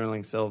Sané,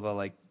 Sterling, Silva.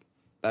 Like,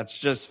 that's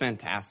just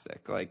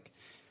fantastic. Like,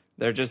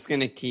 they're just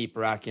going to keep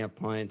racking up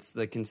points.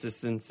 The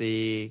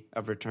consistency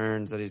of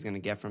returns that he's going to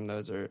get from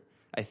those are,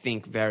 I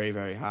think, very,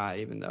 very high,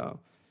 even though,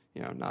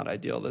 you know, not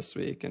ideal this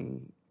week.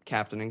 And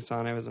captaining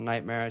Sané was a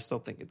nightmare. I still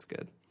think it's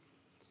good.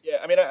 Yeah,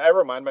 I mean, I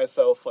remind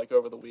myself, like,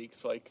 over the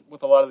weeks, like,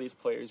 with a lot of these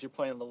players, you're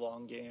playing the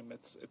long game.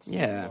 It's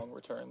long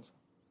returns.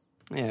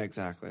 Yeah,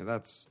 exactly.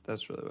 That's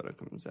really what it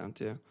comes down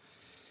to.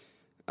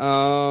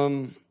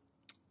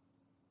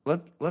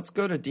 Let's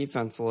go to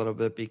defense a little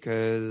bit,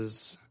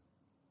 because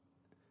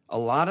a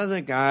lot of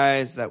the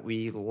guys that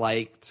we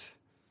liked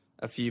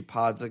a few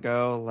pods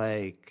ago,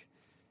 like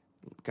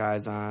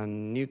guys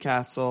on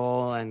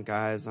Newcastle and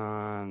guys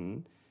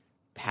on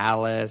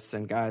Palace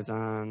and guys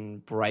on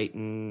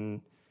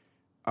Brighton,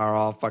 are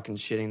all fucking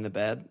shitting the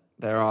bed.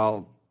 They're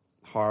all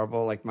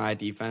horrible. Like, my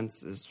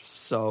defense is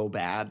so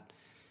bad.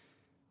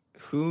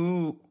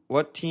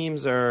 What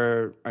teams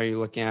are you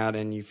looking at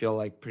and you feel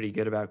like pretty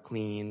good about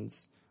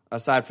cleans?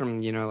 Aside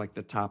from, you know, like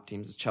the top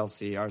teams,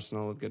 Chelsea,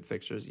 Arsenal with good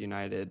fixtures,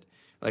 United.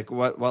 Like,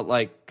 what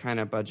like kind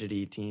of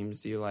budget-y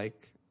teams do you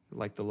like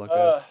the look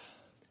of?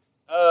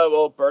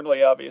 Well,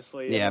 Burnley,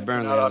 obviously. Yeah,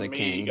 Burnley are the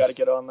Kings. You got to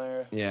get on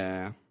there.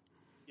 Yeah.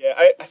 Yeah,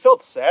 I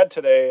felt sad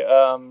today.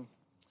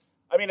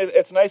 I mean,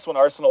 it's nice when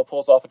Arsenal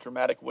pulls off a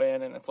dramatic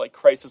win and it's like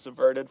crisis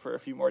averted for a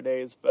few more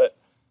days. But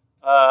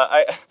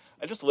I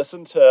just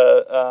listened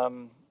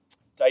to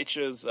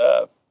Deitch's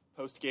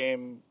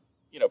post-game,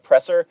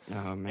 presser.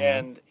 Oh,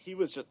 man. And he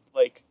was just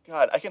like,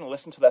 God, I can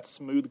listen to that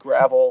smooth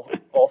gravel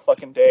all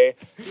fucking day.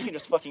 You can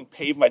just fucking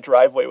pave my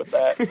driveway with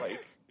that.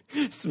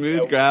 Like,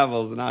 smooth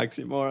gravel's an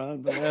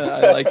oxymoron, but yeah,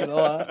 I like it a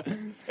lot.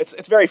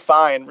 It's very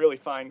fine, really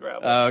fine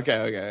gravel. Oh,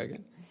 okay.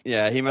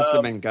 Yeah, he must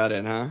have been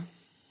gutted, huh?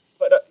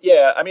 But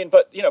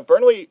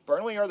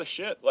Burnley are the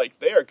shit. Like,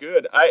 they are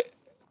good.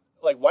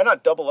 Why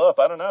not double up?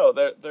 I don't know.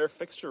 Their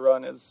fixture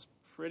run is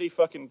pretty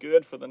fucking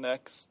good for the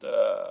next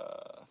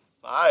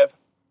 5.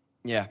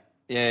 Yeah.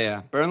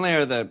 Burnley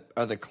are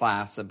the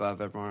class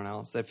above everyone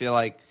else. I feel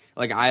like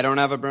I don't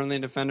have a Burnley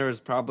defender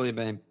is probably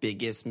my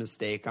biggest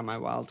mistake on my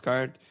wild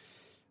card.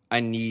 I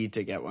need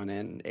to get one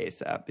in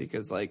ASAP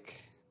because, like,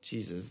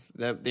 Jesus,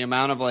 the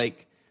amount of,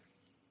 like,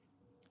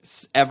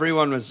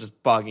 everyone was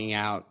just bugging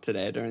out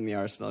today during the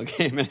Arsenal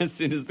game, and as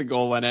soon as the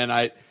goal went in,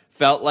 I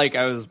felt like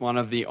I was one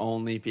of the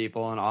only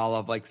people on all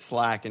of, like,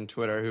 Slack and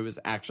Twitter who was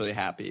actually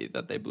happy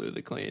that they blew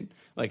the clean.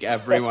 Like,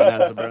 everyone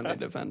has a Burnley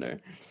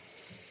defender.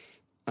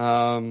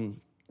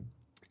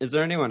 Is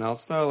there anyone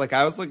else, though? Like,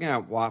 I was looking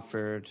at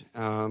Watford.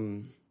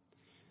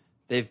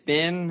 They've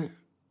been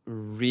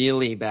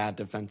really bad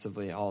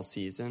defensively all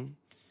season.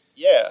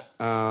 Yeah.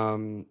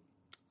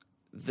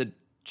 The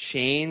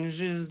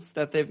changes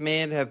that they've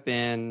made have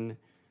been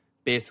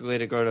basically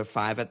to go to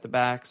 5 at the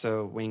back,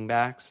 so wing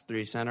backs,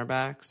 3 center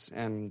backs,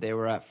 and they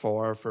were at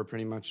 4 for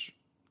pretty much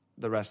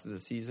the rest of the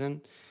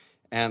season.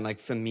 And, like,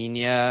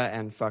 Firmino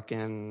and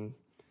fucking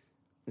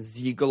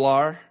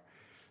Ziegler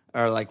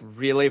are, like,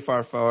 really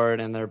far forward,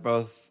 and they're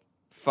both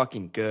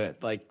fucking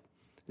good. Like,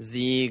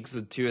 Ziegs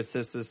with 2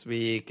 assists this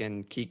week,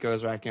 and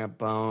Kiko's racking up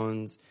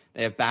bones.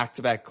 They have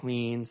back-to-back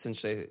cleans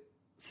since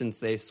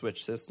they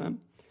switched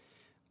system.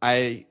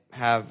 I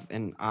have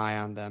an eye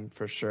on them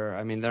for sure.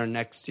 I mean, their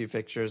next 2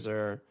 fixtures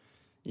are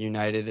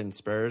United and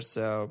Spurs,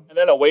 so... And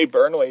then away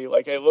Burnley,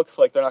 like, it looks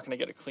like they're not going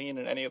to get a clean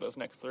in any of those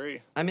next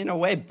 3. I mean,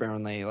 away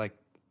Burnley, like,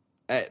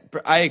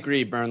 I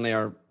agree Burnley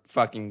are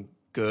fucking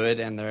good,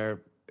 and they're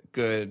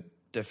good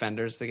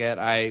defenders to get.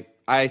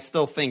 I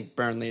still think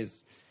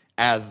Burnley's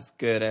as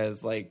good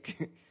as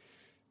like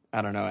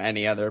I don't know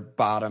any other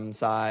bottom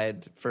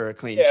side for a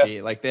clean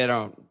sheet. Like they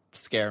don't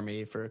scare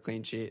me for a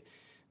clean sheet.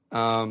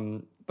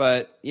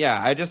 But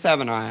yeah, I just have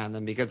an eye on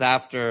them because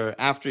after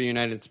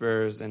United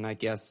Spurs and I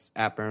guess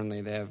at Burnley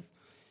they're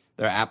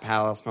at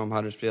Palace, home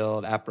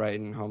Huddersfield, at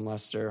Brighton, home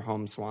Leicester,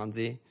 home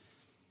Swansea.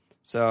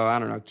 So I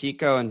don't know.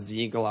 Kiko and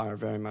Ziegler are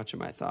very much in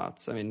my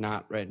thoughts. I mean,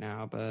 not right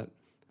now, but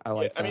I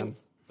like them. I mean,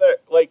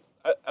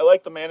 I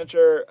like the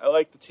manager. I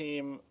like the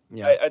team.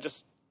 Yeah.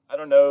 I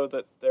don't know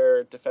that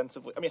they're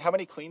defensively. I mean, how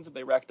many cleans have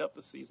they racked up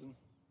this season?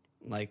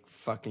 Like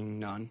fucking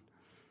none.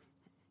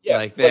 Yeah,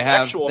 like they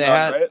have. Actual they none,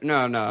 had right?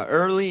 no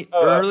early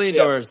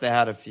doors. They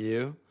had a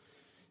few.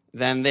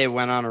 Then they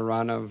went on a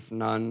run of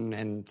none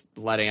and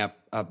letting up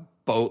a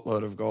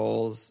boatload of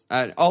goals.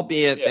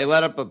 Albeit they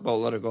let up a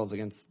boatload of goals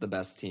against the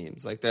best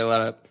teams. Like they let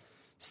up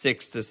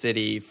 6 to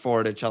City,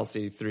 4 to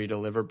Chelsea, 3 to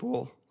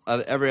Liverpool.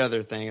 Every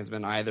other thing has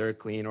been either a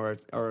clean or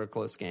a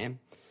close game.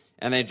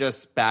 And they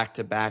just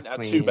back-to-back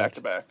clean. 2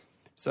 back-to-back.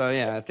 So,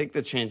 yeah, I think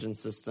the change in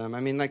system. I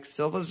mean, like,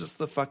 Silva's just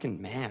the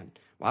fucking man.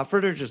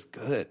 Watford are just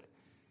good.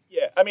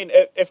 Yeah, I mean,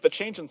 if the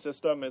change in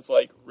system is,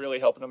 like, really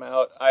helping them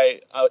out,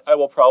 I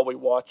will probably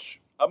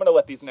watch. I'm going to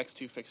let these next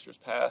 2 fixtures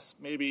pass.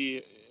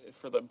 Maybe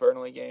for the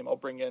Burnley game, I'll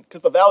bring in,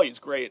 because the value's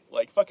great.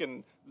 Like,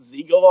 fucking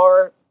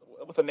Ziegler,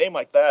 with a name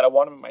like that, I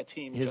want him in my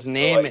team. His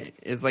name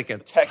is like a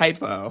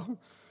typo.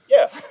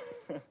 Yeah.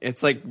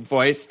 It's like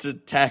voice to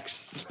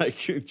text, like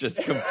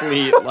just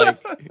complete, like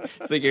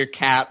it's like your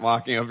cat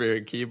walking over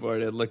your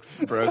keyboard. It looks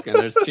broken.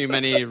 There's too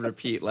many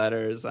repeat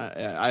letters.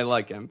 I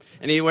like him,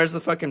 and he wears the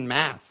fucking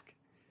mask.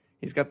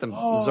 He's got the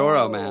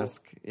Zorro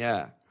mask.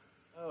 Yeah.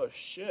 Oh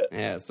shit.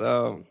 Yeah.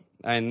 So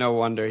no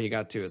wonder he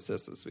got 2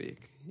 assists this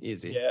week.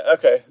 Easy. Yeah.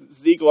 Okay.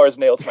 Ziegler's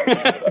nailed to my team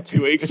for about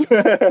 2 weeks.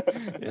 Yeah.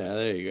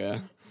 There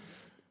you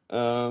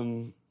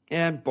go.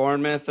 Yeah.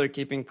 Bournemouth are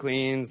keeping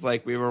cleans.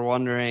 Like we were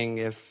wondering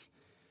if.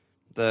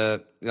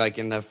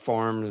 In the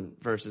form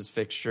versus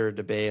fixture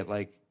debate,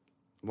 like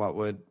what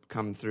would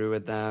come through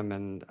with them,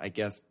 and I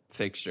guess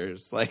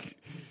fixtures like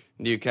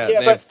Newcastle.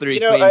 They have 3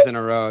 cleans in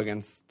a row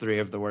against 3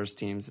 of the worst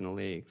teams in the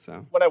league.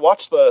 So when I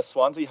watched the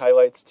Swansea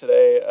highlights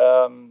today,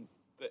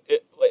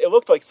 it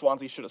looked like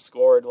Swansea should have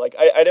scored. Like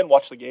I didn't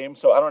watch the game,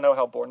 so I don't know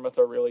how Bournemouth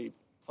are really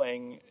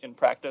playing in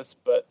practice,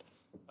 but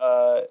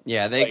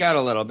they got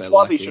a little bit.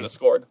 Swansea lucky. Should have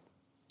scored.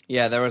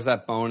 Yeah, there was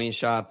that Boney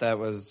shot that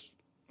was.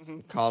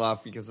 Called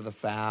off because of the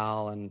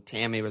foul, and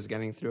Tammy was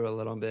getting through a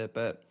little bit,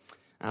 but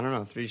I don't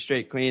know. 3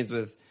 straight cleans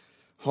with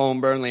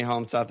home Burnley,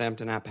 home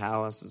Southampton at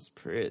Palace is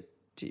pretty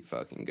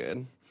fucking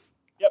good.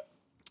 Yep.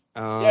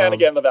 And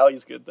again, the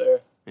value's good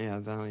there. Yeah,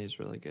 the value's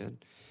really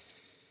good.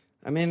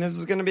 I mean, this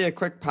is going to be a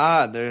quick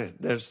pod.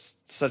 There's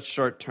such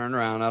short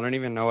turnaround. I don't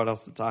even know what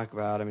else to talk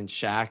about. I mean,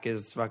 Shaq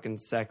is fucking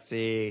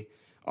sexy.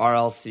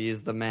 RLC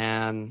is the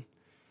man.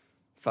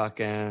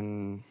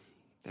 Fucking...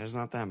 There's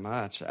not that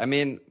much. I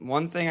mean,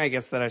 one thing I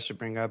guess that I should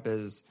bring up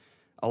is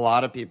a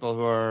lot of people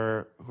who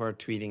are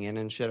tweeting in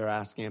and shit are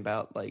asking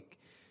about like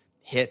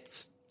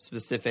hits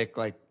specific.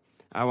 Like,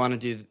 I want to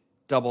do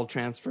double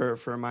transfer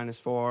for a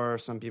 -4.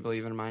 Some people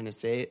even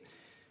 -8.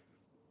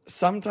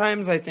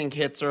 Sometimes I think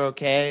hits are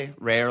okay.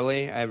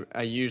 Rarely.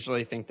 I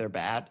usually think they're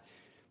bad.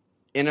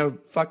 In a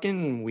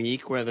fucking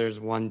week where there's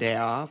 1 day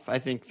off, I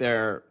think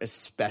they're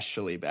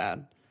especially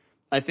bad.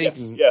 I think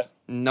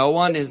no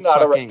one is not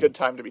fucking... a good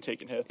time to be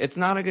taking hits. It's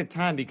not a good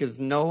time because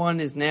no one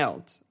is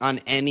nailed on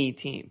any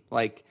team.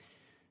 Like,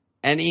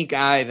 any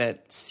guy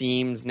that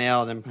seems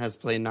nailed and has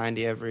played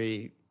 90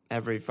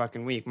 every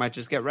fucking week might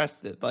just get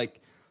rested.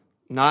 Like,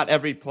 not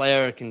every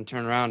player can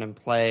turn around and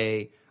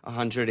play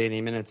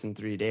 180 minutes in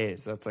 3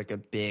 days. That's like a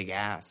big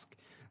ask.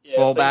 Yeah,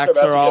 fullbacks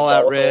are all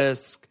at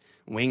risk.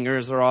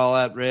 Wingers are all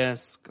at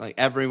risk. Like,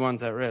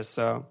 everyone's at risk.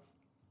 So,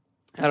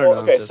 I don't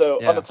know. Okay,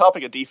 on the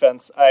topic of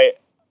defense,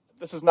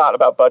 this is not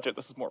about budget.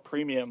 This is more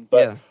premium.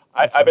 But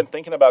I've been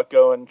thinking about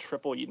going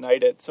triple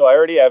United. So I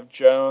already have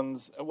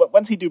Jones.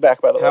 When's he due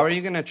back, by the way? How are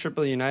you going to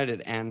triple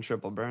United and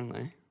triple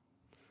Burnley?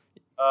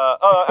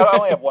 I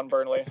only have 1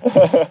 Burnley.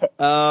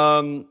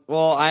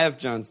 Well, I have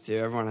Jones too.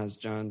 Everyone has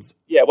Jones.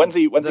 Yeah, when's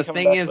he coming back? The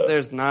thing is,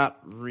 there's not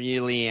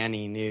really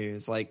any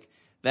news. Like,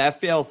 the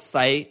FPL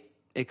site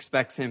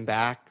expects him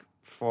back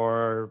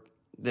for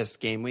this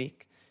game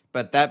week.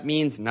 But that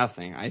means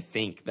nothing. I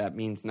think that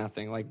means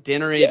nothing. Like,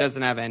 Dinnery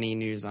doesn't have any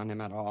news on him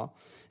at all.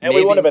 And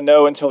we won't even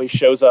know until he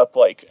shows up,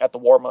 like, at the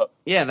warm-up.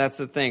 Yeah, that's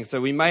the thing.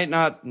 So we might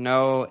not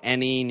know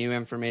any new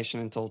information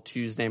until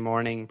Tuesday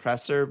morning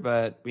presser,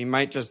 but we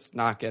might just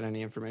not get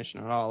any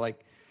information at all.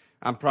 Like,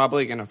 I'm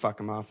probably going to fuck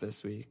him off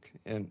this week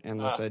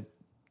unless I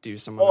do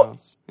someone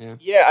else.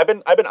 Yeah, I've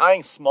been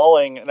eyeing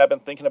Smalling, and I've been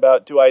thinking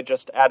about, do I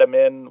just add him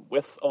in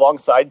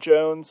alongside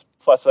Jones?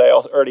 Plus, I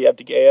already have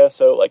De Gea.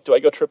 So, like, do I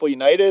go triple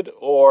United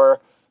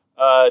or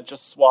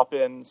just swap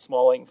in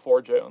Smalling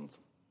for Jones?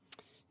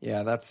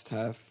 Yeah, that's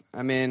tough.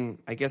 I mean,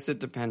 I guess it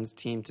depends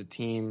team to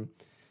team.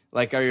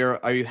 Like,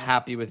 are you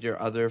happy with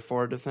your other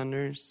 4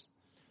 defenders?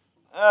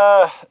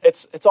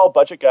 It's all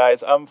budget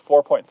guys. I'm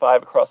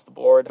 4.5 across the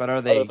board. But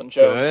are they other than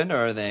Jones. good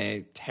or are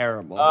they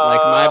terrible?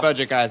 Like my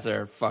budget guys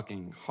are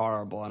fucking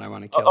horrible, and I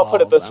want to kill. I'll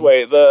put all it this of them.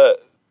 way: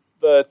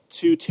 the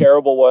two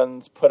terrible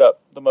ones put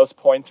up the most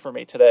points for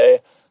me today,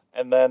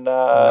 and then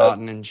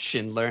Naughton and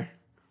Schindler.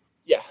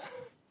 yeah.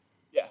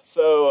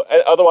 So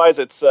otherwise,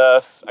 it's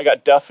I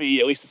got Duffy.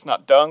 At least it's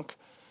not Dunk.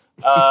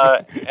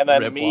 And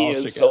then Rip me Walsh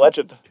is again. a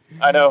legend.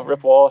 I know,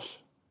 Rip Walsh.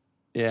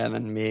 Yeah, and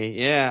then me.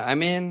 Yeah, I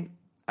mean,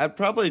 I'd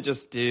probably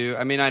just do.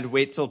 I mean, I'd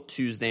wait till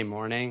Tuesday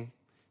morning,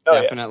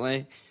 Oh,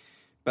 definitely.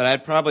 But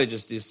I'd probably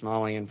just do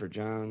Smalling in for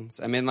Jones.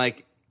 I mean,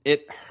 like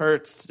it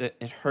hurts.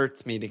 It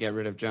hurts me to get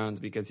rid of Jones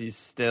because he's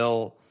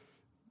still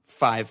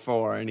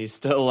 5'4", and he's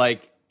still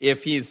like,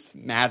 if he's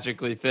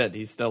magically fit,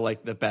 he's still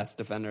like the best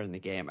defender in the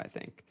game, I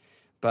think.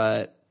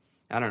 But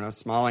I don't know.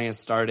 Smalling has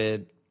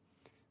started,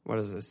 what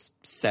is this,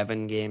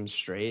 7 games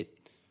straight,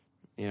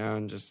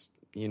 and just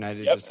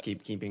United Yep. just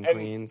keep keeping And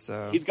clean.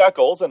 So He's got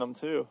goals in him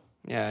too.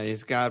 yeah,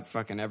 he's got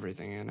fucking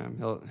everything in him.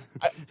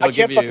 I he'll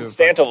can't fucking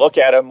stand to look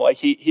at him. Like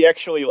he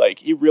actually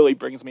he really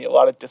brings me a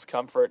lot of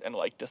discomfort and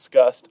like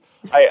disgust.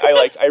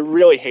 I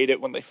really hate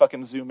it when they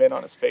fucking zoom in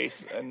on his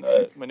face in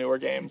the manure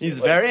games. He's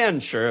Like, very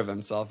unsure of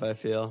himself, I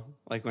feel.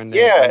 Like when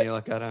Yeah. when you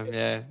look at him,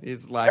 yeah,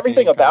 he's lacking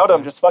everything in about him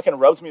confidence. just fucking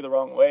rubs me the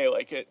wrong way.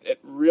 Like it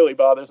really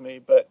bothers me.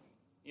 But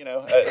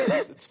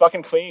it's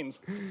fucking cleans.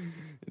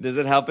 Does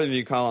it help if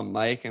you call him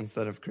Mike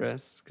instead of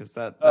Chris? Because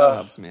that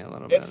helps me a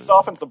little bit. It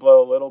softens the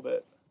blow a little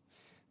bit.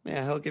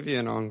 Yeah, he'll give you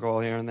an own goal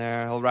here and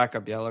there. He'll rack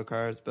up yellow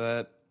cards,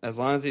 but as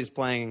long as he's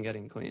playing and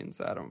getting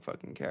cleans, I don't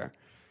fucking care.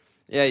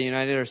 Yeah,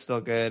 United are still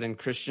good, and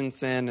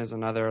Christensen is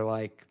another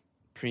like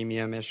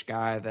premium-ish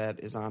guy that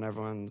is on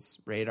everyone's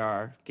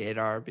radar,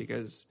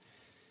 because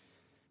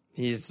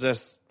he's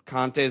just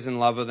Conte's in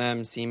love with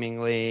him.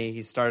 Seemingly,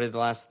 he started the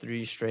last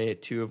 3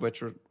 straight, 2 of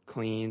which were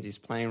cleans. He's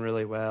playing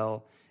really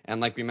well,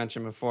 and like we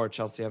mentioned before,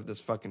 Chelsea have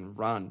this fucking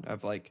run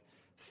of like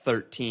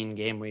 13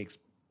 game weeks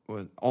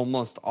with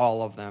almost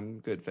all of them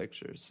good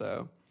fixtures.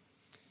 So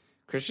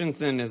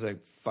Christensen is a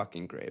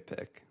fucking great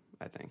pick,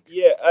 I think.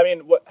 Yeah, I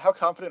mean, how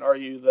confident are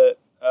you that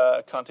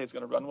Conte's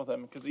going to run with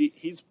him? Because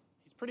he's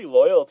pretty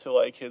loyal to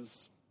like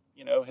his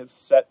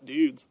set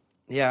dudes.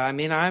 Yeah, I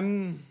mean,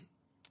 I'm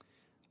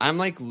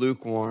like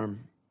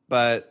lukewarm,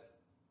 but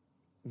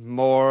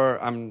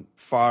I'm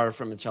far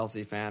from a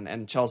Chelsea fan,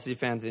 and Chelsea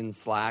fans in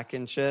Slack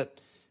and shit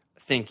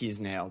think he's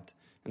nailed.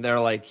 And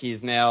they're like,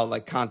 he's nailed.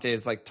 Like, Conte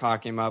is like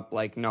talking him up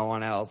like no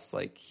one else.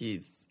 Like,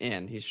 he's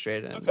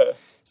straight in. Okay.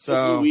 So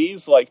is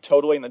Louise like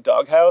totally in the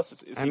doghouse?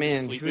 Is I he mean,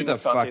 just sleeping who the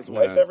with fuck Conte's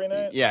knows? wife every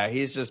night? Yeah,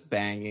 he's just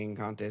banging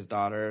Conte's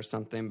daughter or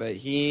something. But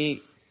he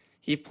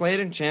played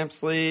in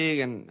Champions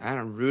League, and I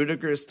don't know,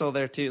 Rudiger's still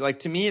there too.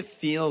 Like, to me, it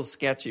feels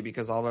sketchy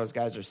because all those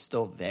guys are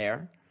still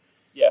there.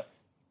 Yeah.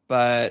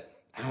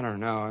 But I don't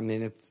know. I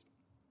mean, it's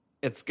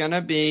one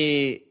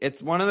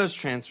of those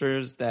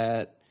transfers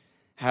that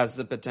has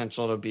the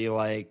potential to be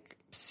like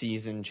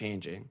season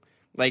changing.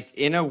 Like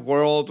in a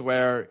world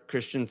where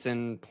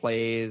Christensen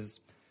plays,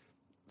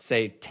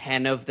 say,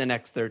 10 of the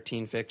next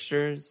 13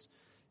 fixtures,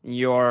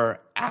 you're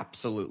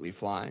absolutely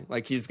flying.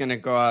 Like he's going to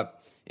go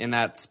up in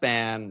that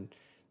span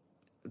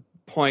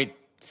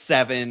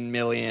 0.7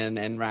 million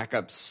and rack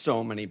up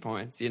so many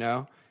points,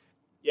 Yeah,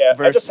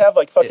 I just have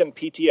like fucking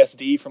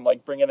PTSD from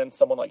like bringing in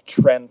someone like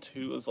Trent,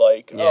 who was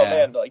like, Yeah. oh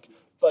man, like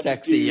buddy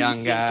Sexy dude young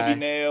seems guy. to be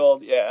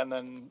nailed. Yeah, and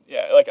then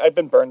like I've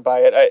been burned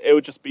by it. It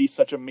would just be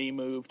such a me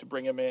move to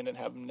bring him in and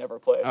have him never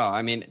play. Oh,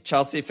 I mean,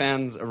 Chelsea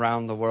fans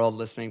around the world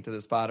listening to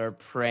this pod are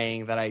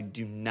praying that I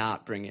do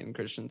not bring in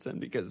Christensen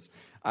because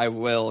I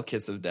will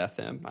kiss of death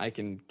him. I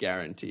can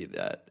guarantee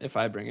that if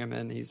I bring him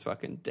in, he's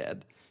fucking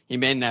dead. He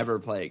may never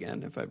play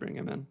again if I bring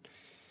him in.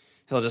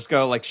 He'll just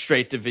go like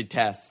straight to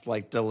Vitesse,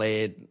 like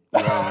delayed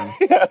loan.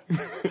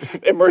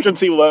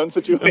 Emergency loan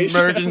situation.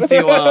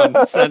 Emergency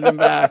loan. Send him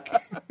back.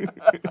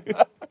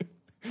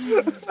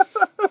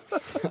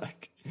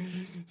 Fuck.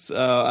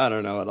 So I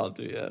don't know what I'll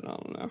do yet. I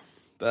don't know.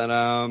 But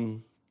all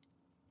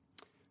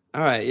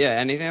right, yeah.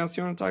 Anything else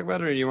you want to talk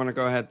about, or do you want to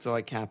go ahead to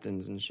like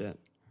captains and shit?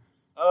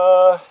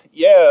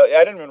 Yeah, I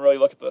didn't even really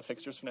look at the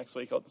fixtures for next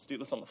week. I'll just do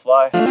this on the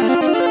fly.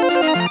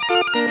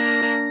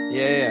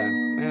 Yeah.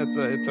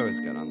 It's always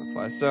good on the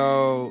fly.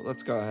 So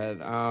let's go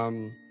ahead. I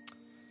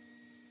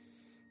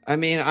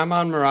mean, I'm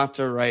on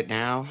Morata right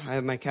now. I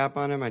have my cap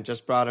on him. I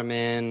just brought him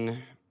in.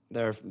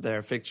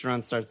 Their fixture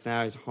run starts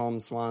now. He's home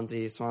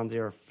Swansea.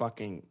 Swansea are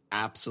fucking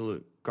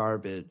absolute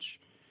garbage.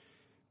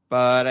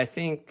 But I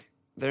think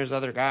there's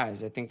other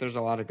guys. I think there's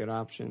a lot of good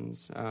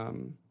options.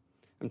 I'm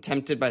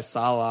tempted by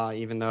Salah,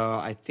 even though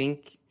I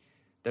think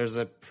there's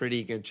a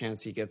pretty good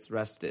chance he gets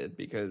rested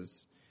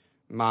because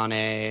Mane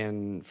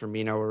and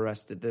Firmino were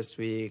rested this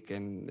week,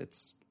 and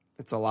it's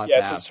a lot to Yeah,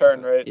 it's ask. his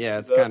turn, right? Yeah,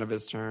 it's kind of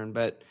his turn,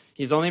 but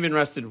he's only been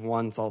rested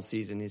once all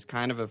season. He's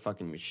kind of a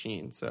fucking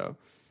machine, so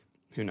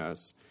who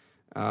knows?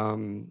 Who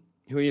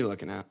are you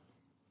looking at?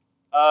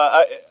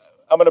 I'm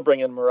going to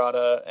bring in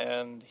Murata,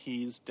 and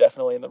he's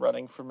definitely in the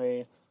running for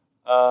me.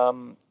 I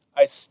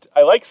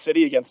like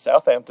City against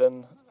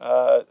Southampton.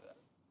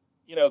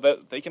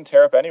 that they can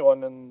tear up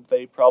anyone, and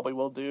they probably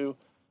will do.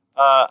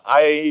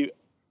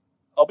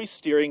 I'll be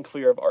steering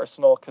clear of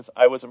Arsenal because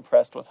I was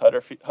impressed with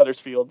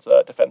Huddersfield's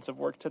defensive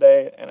work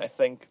today, and I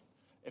think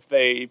if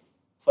they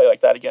play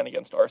like that again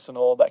against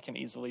Arsenal, that can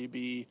easily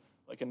be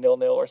like a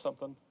 0-0 or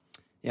something.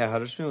 Yeah,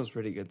 Huddersfield was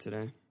pretty good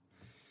today.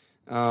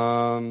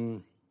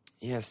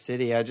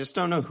 City. I just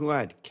don't know who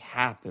I'd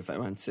cap if I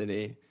went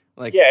City.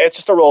 Yeah, it's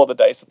just a roll of the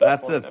dice at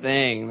that point. That's the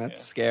thing.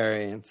 That's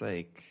scary. It's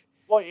like...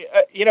 Well,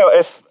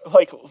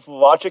 if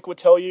logic would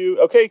tell you,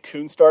 okay,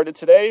 Kuhn started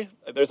today.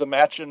 There's a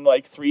match in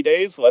 3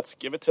 days. Let's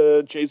give it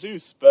to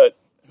Jesus. But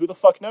who the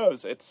fuck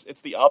knows?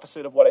 It's the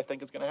opposite of what I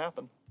think is going to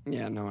happen.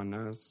 Yeah, no one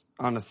knows.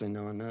 Honestly,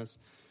 no one knows.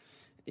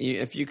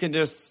 If you could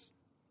just...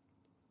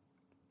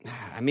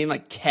 I mean,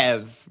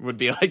 Kev would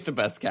be the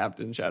best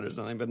captain shot or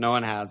something, but no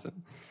one has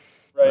him.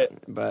 Right.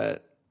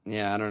 But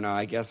yeah, I don't know.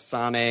 I guess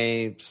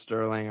Sane,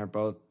 Sterling are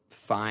both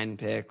fine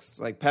picks.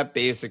 Pep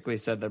basically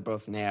said they're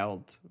both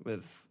nailed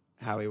with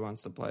how he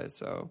wants to play.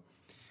 So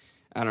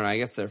I don't know. I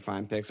guess they're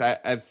fine picks.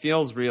 It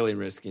feels really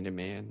risky to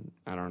me, and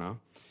I don't know.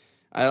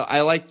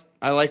 I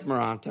like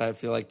Morata. I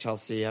feel like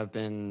Chelsea have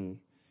been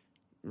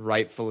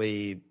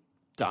rightfully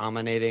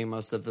dominating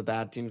most of the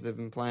bad teams they've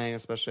been playing,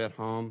 especially at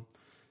home.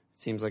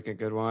 It seems like a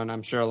good one.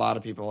 I'm sure a lot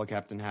of people will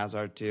captain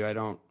Hazard too. I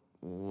don't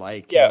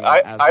like him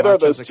as either much of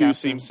those as a two captain.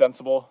 seem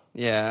sensible.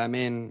 Yeah, I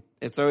mean,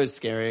 it's always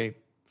scary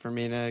for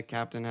me to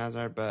captain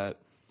Hazard, but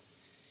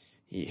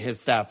his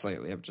stats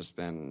lately have just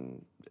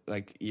been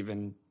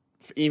even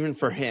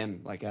for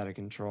him out of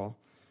control.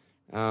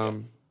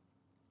 Pool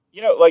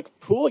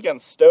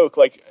against Stoke.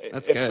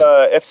 That's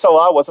good. If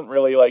Salah wasn't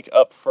really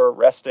up for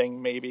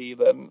resting, maybe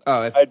then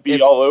I'd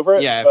be all over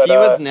it. Yeah, but, if he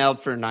was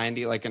nailed for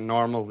 90 a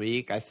normal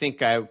week, I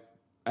think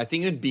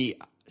it'd be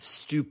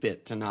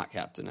stupid to not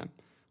captain him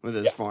with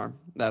his form.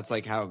 That's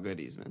how good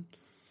he's been.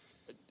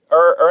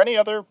 Are any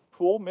other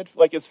Pool mid?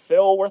 Is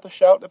Phil worth a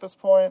shout at this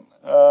point?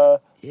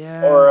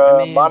 Yeah,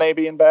 or Mane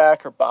being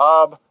back, or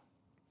Bob.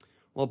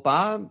 Well,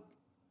 Bob,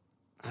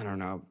 I don't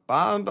know.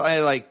 Bob,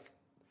 I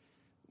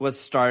was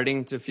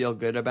starting to feel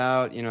good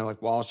about.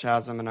 Walsh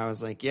has him, and I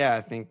was yeah,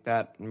 I think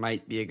that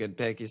might be a good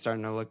pick. He's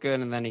starting to look good,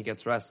 and then he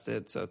gets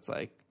rested, so it's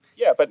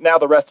yeah, but now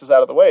the rest is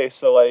out of the way,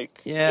 so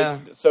yeah,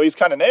 so he's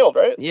kind of nailed,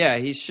 right? Yeah,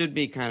 he should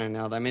be kind of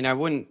nailed. I mean, I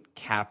wouldn't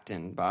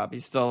captain Bob. He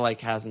still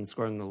hasn't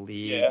scored in the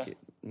league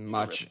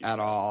much at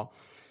all.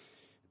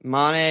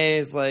 Mane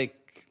is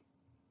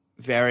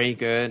very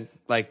good.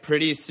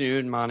 Pretty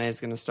soon, Mane is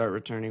going to start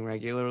returning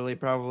regularly,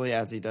 probably,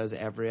 as he does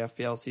every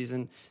FPL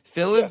season.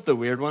 Phil is the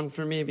weird one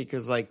for me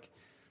because,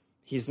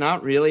 he's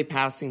not really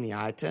passing the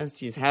eye test.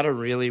 He's had a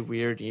really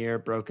weird year,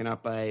 broken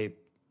up by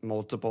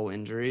multiple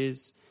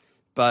injuries,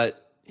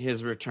 but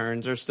his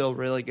returns are still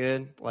really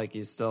good.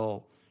 He's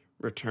still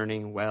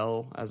returning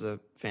well as a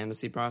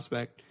fantasy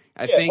prospect.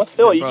 I think with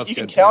Phil, you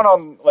can count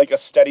on a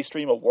steady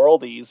stream of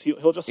worldies.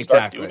 He'll just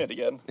start doing it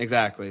again.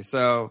 Exactly.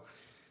 So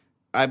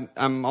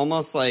I'm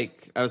almost I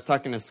was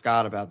talking to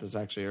Scott about this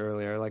actually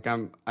earlier.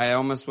 I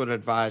almost would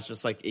advise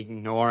just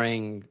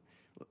ignoring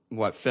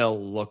what Phil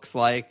looks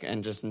like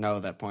and just know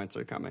that points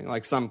are coming.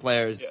 Some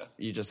players,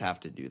 you just have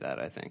to do that,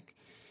 I think.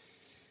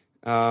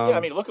 I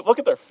mean, look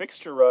at their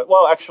fixture run.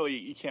 Well, actually,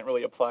 you can't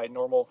really apply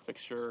normal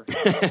fixture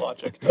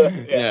logic to.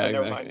 Never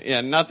exactly. mind. Yeah,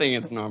 nothing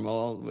is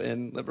normal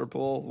in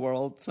Liverpool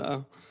world,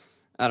 so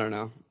I don't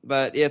know.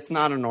 But it's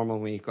not a normal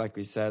week, like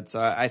we said. So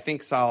I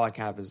think Salah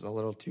cap is a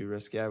little too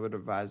risky. I would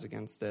advise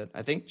against it.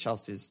 I think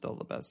Chelsea is still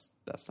the best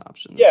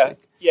option this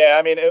week. Yeah.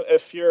 I mean,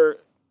 if you're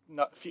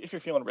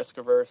feeling risk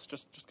averse,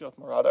 just go with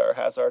Morata or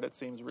Hazard. It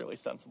seems really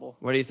sensible.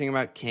 What do you think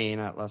about Kane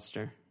at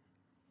Leicester?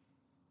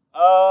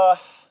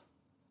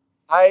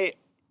 I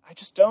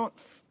just don't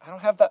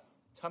have that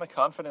ton of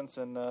confidence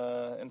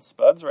in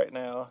Spuds right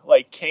now.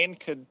 Kane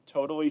could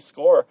totally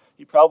score.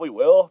 He probably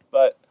will,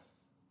 but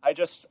I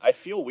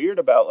feel weird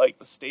about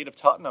the state of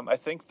Tottenham. I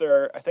think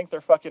they're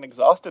fucking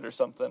exhausted or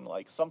something.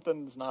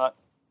 Something's not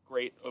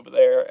great over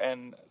there,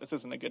 and this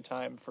isn't a good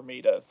time for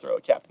me to throw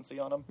a captaincy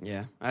on them.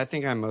 Yeah, I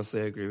think I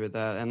mostly agree with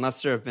that. And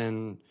Leicester have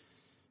been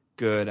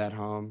good at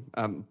home,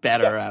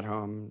 better at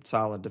home,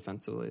 solid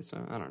defensively. So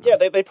I don't know.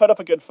 Yeah, they put up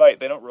a good fight.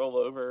 They don't roll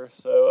over.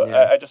 So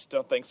I just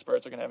don't think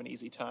Spurs are going to have an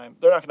easy time.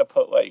 They're not going to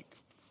put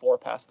 4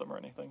 past them or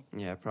anything.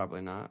 Yeah,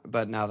 probably not.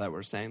 But now that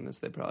we're saying this,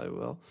 they probably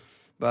will.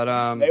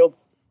 But nailed.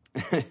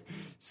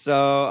 So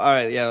all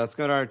right, yeah, let's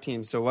go to our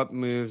team. So what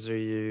moves are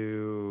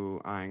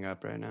you eyeing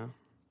up right now?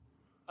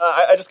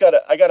 I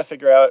gotta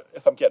figure out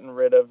if I'm getting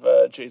rid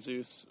of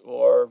Jesus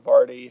or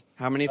Vardy.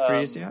 How many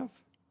frees do you have?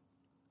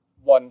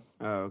 1.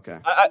 Oh, okay.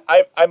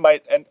 I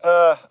might, and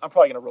I'm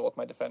probably going to roll with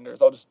my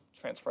defenders. I'll just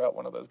transfer out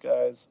one of those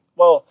guys.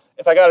 Well,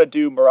 if I got to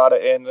do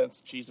Morata in, then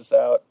it's Jesus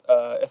out.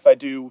 If I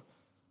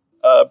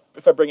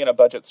bring in a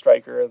budget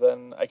striker,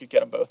 then I could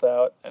get them both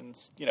out and,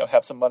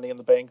 have some money in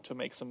the bank to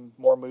make some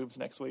more moves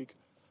next week.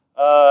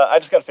 I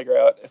just got to figure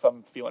out if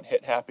I'm feeling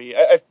hit happy.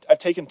 I've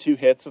taken 2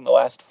 hits in the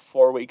last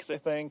 4 weeks, I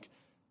think.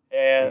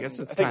 And I guess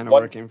it's kind of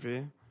working for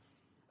you.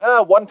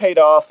 One paid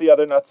off, the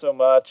other not so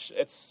much.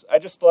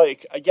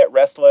 I get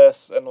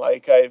restless, and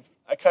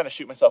I kind of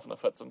shoot myself in the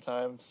foot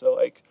sometimes. So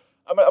like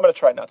I'm gonna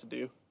try not to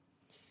do.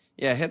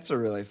 Yeah, hits are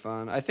really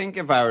fun. I think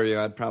if I were you,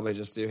 I'd probably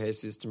just do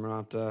Jesus to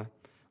Morata.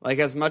 Like,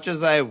 as much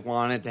as I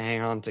wanted to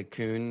hang on to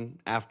Kuhn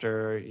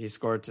after he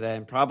scored today,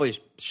 and probably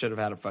should have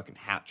had a fucking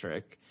hat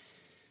trick,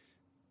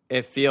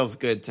 it feels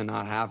good to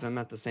not have him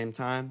at the same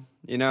time.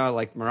 You know,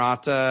 like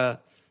Morata,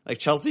 like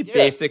Chelsea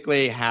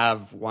basically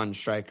have one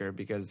striker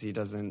because he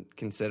doesn't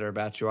consider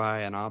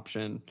Batshuayi an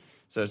option.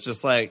 So it's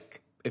just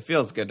like, it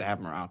feels good to have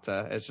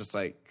Morata. It's just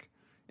like,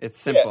 it's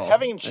simple. Yeah,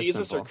 having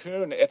Jesus or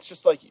Kuhn, it's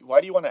just like, why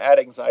do you want to add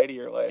anxiety to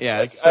your life? Yeah,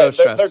 like, it's so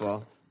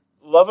stressful.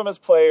 Love them as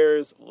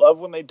players, love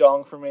when they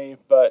dong for me,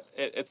 but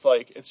it's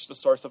like, it's just a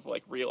source of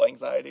like real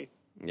anxiety.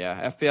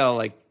 Yeah, FPL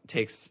like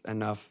takes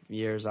enough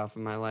years off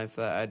of my life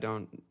that I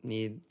don't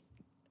need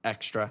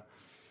extra.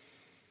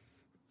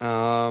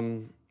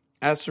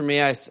 As for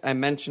me, I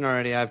mentioned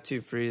already I have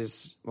 2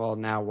 frees. Well,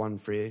 now 1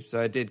 free.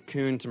 So I did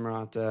Kuhn to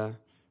Morata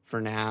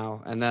for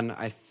now, and then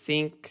I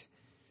think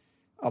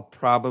I'll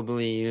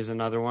probably use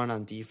another one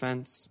on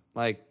defense.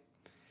 Like,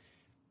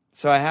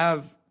 so I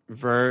have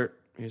Vert,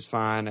 who's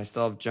fine. I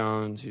still have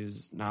Jones,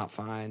 who's not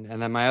fine.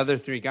 And then my other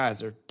 3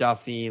 guys are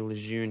Duffy,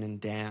 Lejeune, and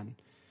Dan.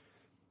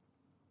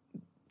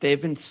 They've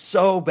been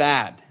so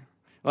bad.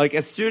 Like,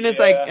 as soon as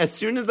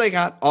I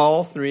got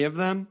all 3 of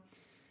them,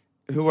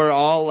 who are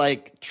all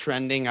like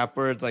trending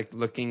upwards, like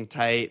looking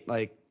tight,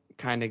 like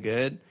kind of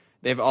good,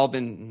 they've all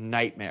been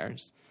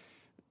nightmares.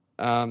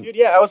 Dude,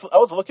 yeah, I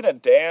was looking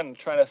at Dan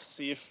trying to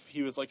see if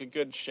he was like a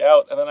good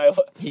shout, and then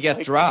he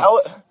got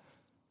dropped.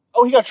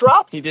 He got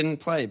dropped? He didn't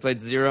play. He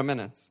played 0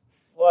 minutes.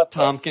 What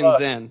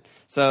Tompkins in.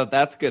 So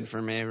that's good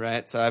for me,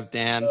 right? So I have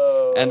Dan.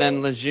 And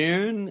then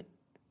Lejeune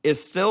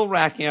is still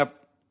racking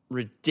up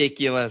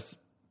ridiculous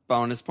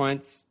bonus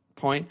points,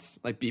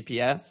 like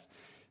BPS.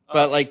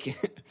 But like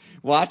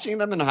watching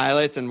them in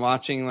highlights and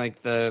watching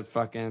like the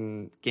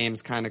fucking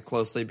games kind of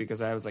closely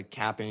because I was like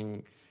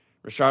capping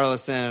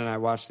Richarlison and I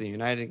watched the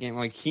United game.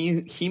 Like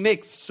he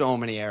makes so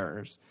many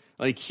errors.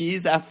 Like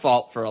he's at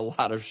fault for a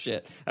lot of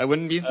shit. I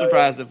wouldn't be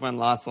surprised if when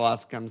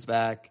Las comes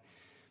back,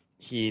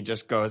 he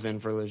just goes in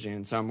for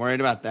Lejeune. So I'm worried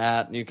about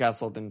that.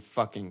 Newcastle have been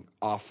fucking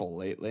awful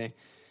lately.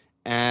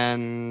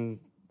 And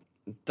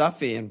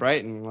Duffy and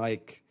Brighton,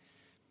 like,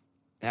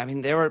 I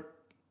mean,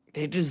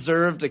 they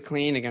deserved a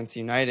clean against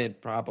United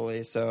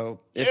probably. So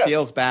it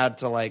feels bad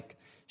to like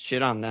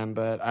shit on them,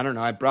 but I don't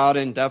know. I brought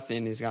in Duffy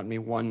and he's got me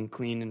 1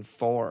 clean and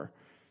 4.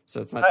 So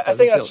it's not. I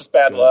think that's just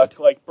bad luck.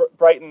 Like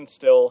Brighton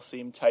still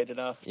seem tight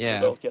enough.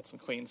 They'll get some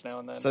cleans now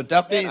and then. So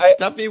Duffy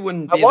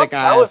wouldn't be the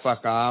guy to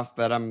fuck off,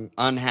 but I'm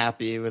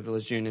unhappy with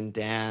Lejeune and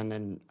Dan,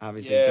 and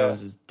obviously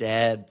Jones is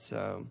dead.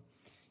 So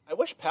I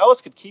wish Palace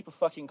could keep a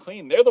fucking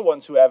clean. They're the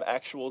ones who have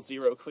actual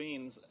 0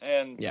 cleans,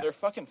 and their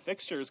fucking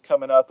fixtures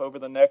coming up over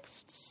the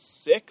next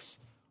 6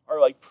 are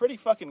like pretty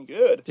fucking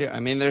good. Dude,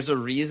 I mean, there's a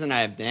reason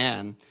I have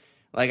Dan.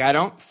 Like,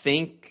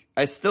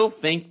 I still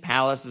think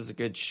Palace is a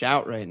good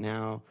shout right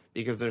now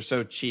because they're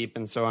so cheap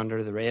and so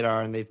under the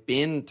radar, and they've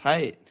been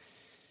tight,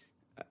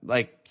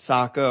 like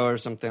Sacco or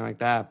something like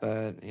that.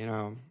 But, you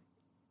know,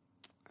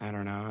 I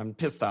don't know. I'm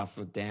pissed off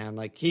with Dan.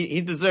 Like, he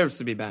deserves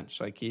to be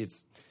benched. Like,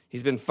 he's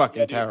been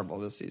fucking terrible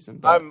this season.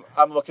 But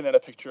I'm looking at a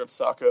picture of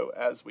Sacco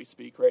as we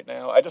speak right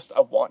now. I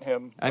want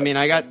him. I mean,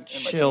 I got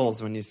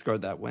chills when he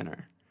scored that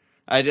winner.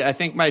 I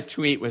think my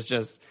tweet was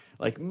just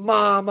like,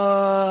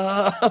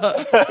 "Mama!"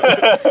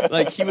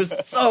 Like he was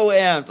so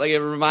amped. Like it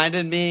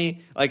reminded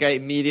me. Like I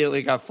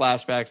immediately got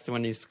flashbacks to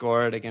when he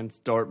scored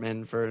against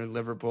Dortmund for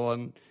Liverpool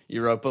in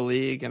Europa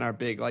League and our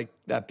big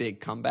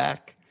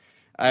comeback.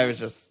 I was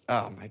just,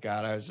 oh my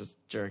God, I was just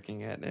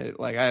jerking it.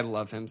 Like I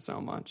love him so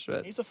much.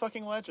 But he's a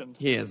fucking legend.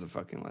 He is a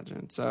fucking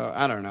legend. So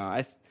I don't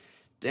know.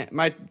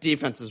 My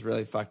defense is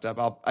really fucked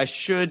up. I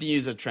should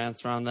use a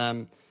transfer on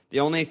them.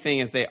 The only thing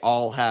is they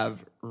all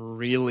have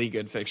really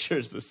good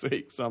fixtures this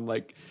week. So I'm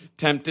like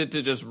tempted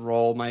to just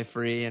roll my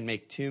free and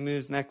make 2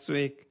 moves next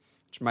week,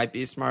 which might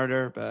be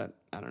smarter, but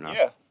I don't know.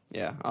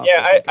 Yeah.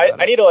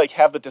 I need to like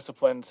have the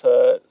discipline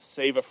to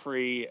save a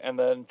free and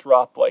then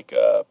drop like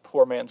a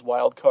poor man's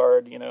wild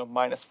card,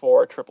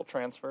 -4 triple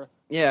transfer.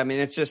 Yeah, I mean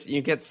it's just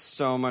you get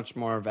so much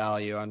more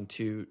value on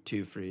two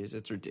frees.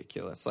 It's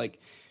ridiculous. Like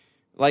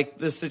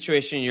the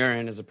situation you're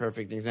in is a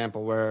perfect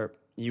example where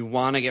you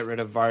want to get rid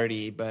of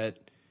Vardy, but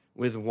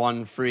with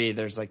 1 free,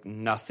 there's like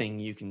nothing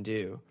you can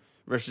do.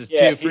 Versus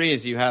 2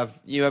 frees, you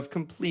have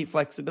complete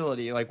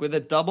flexibility. Like with a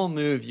double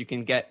move, you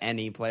can get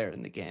any player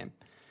in the game.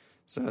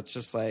 So it's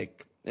just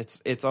like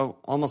it's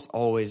almost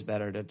always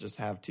better to just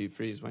have 2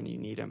 frees when you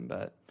need them.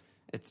 But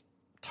it's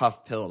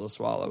tough pill to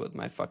swallow with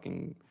my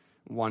fucking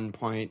 1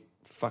 point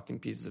fucking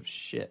pieces of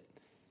shit,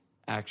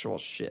 actual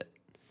shit.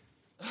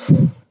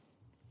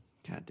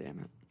 God damn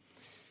it.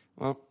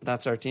 Well,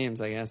 that's our teams,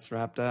 I guess,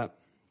 wrapped up.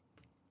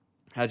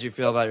 How'd you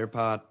feel about your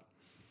pod?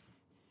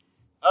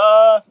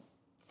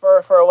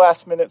 For a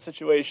last minute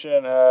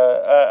situation,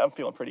 I'm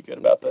feeling pretty good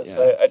about this.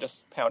 Yeah. I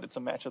just pounded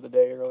some match of the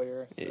day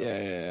earlier.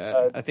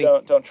 So, I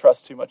think don't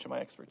trust too much of my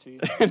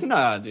expertise.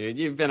 No, dude,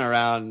 you've been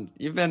around.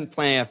 You've been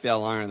playing FPL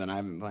longer than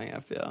I've been playing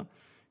FPL.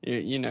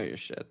 You know your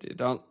shit, dude.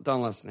 Don't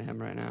listen to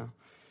him right now.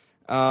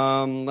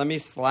 Let me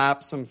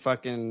slap some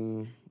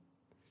fucking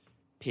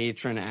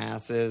patron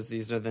asses.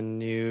 These are the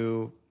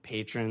new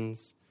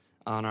patrons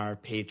on our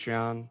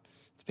Patreon.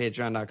 It's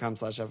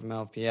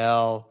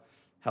patreon.com/FMLPL.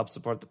 Help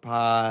support the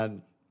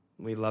pod.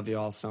 We love you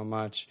all so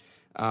much.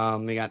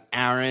 We got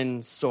Aaron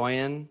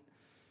Soyan,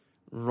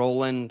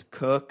 Roland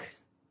Cook,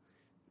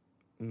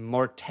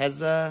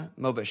 Morteza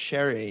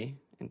Mobasheri,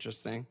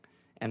 interesting,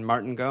 and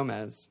Martin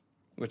Gomez,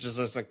 which is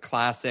just a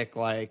classic,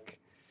 like,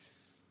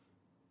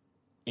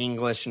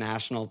 English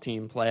national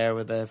team player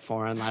with a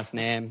foreign last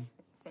name.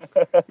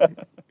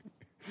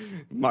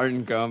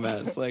 Martin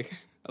Gomez. Like,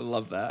 I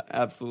love that.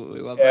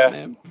 Absolutely love that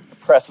name. The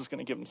press is going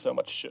to give him so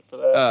much shit for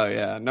that. Oh,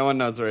 yeah. No one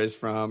knows where he's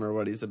from or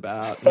what he's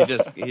about. He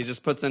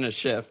just puts in a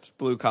shift.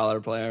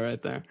 Blue-collar player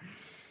right there.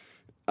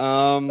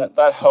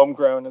 That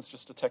homegrown is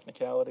just a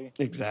technicality.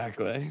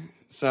 Exactly.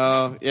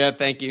 So, yeah,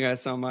 thank you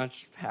guys so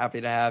much.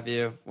 Happy to have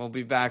you. We'll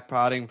be back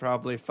podding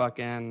probably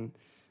fucking...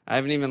 I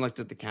haven't even looked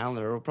at the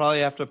calendar. We'll probably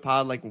have to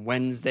pod like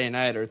Wednesday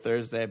night or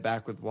Thursday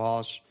back with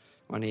Walsh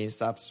when he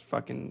stops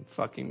fucking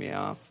me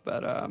off.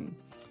 But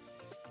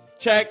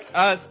check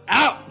us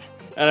out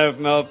at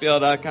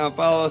FMLFPL.com.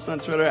 Follow us on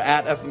Twitter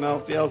at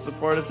FMLFPL.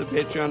 Support us at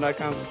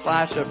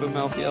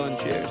Patreon.com/FMLFPL. And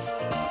cheers.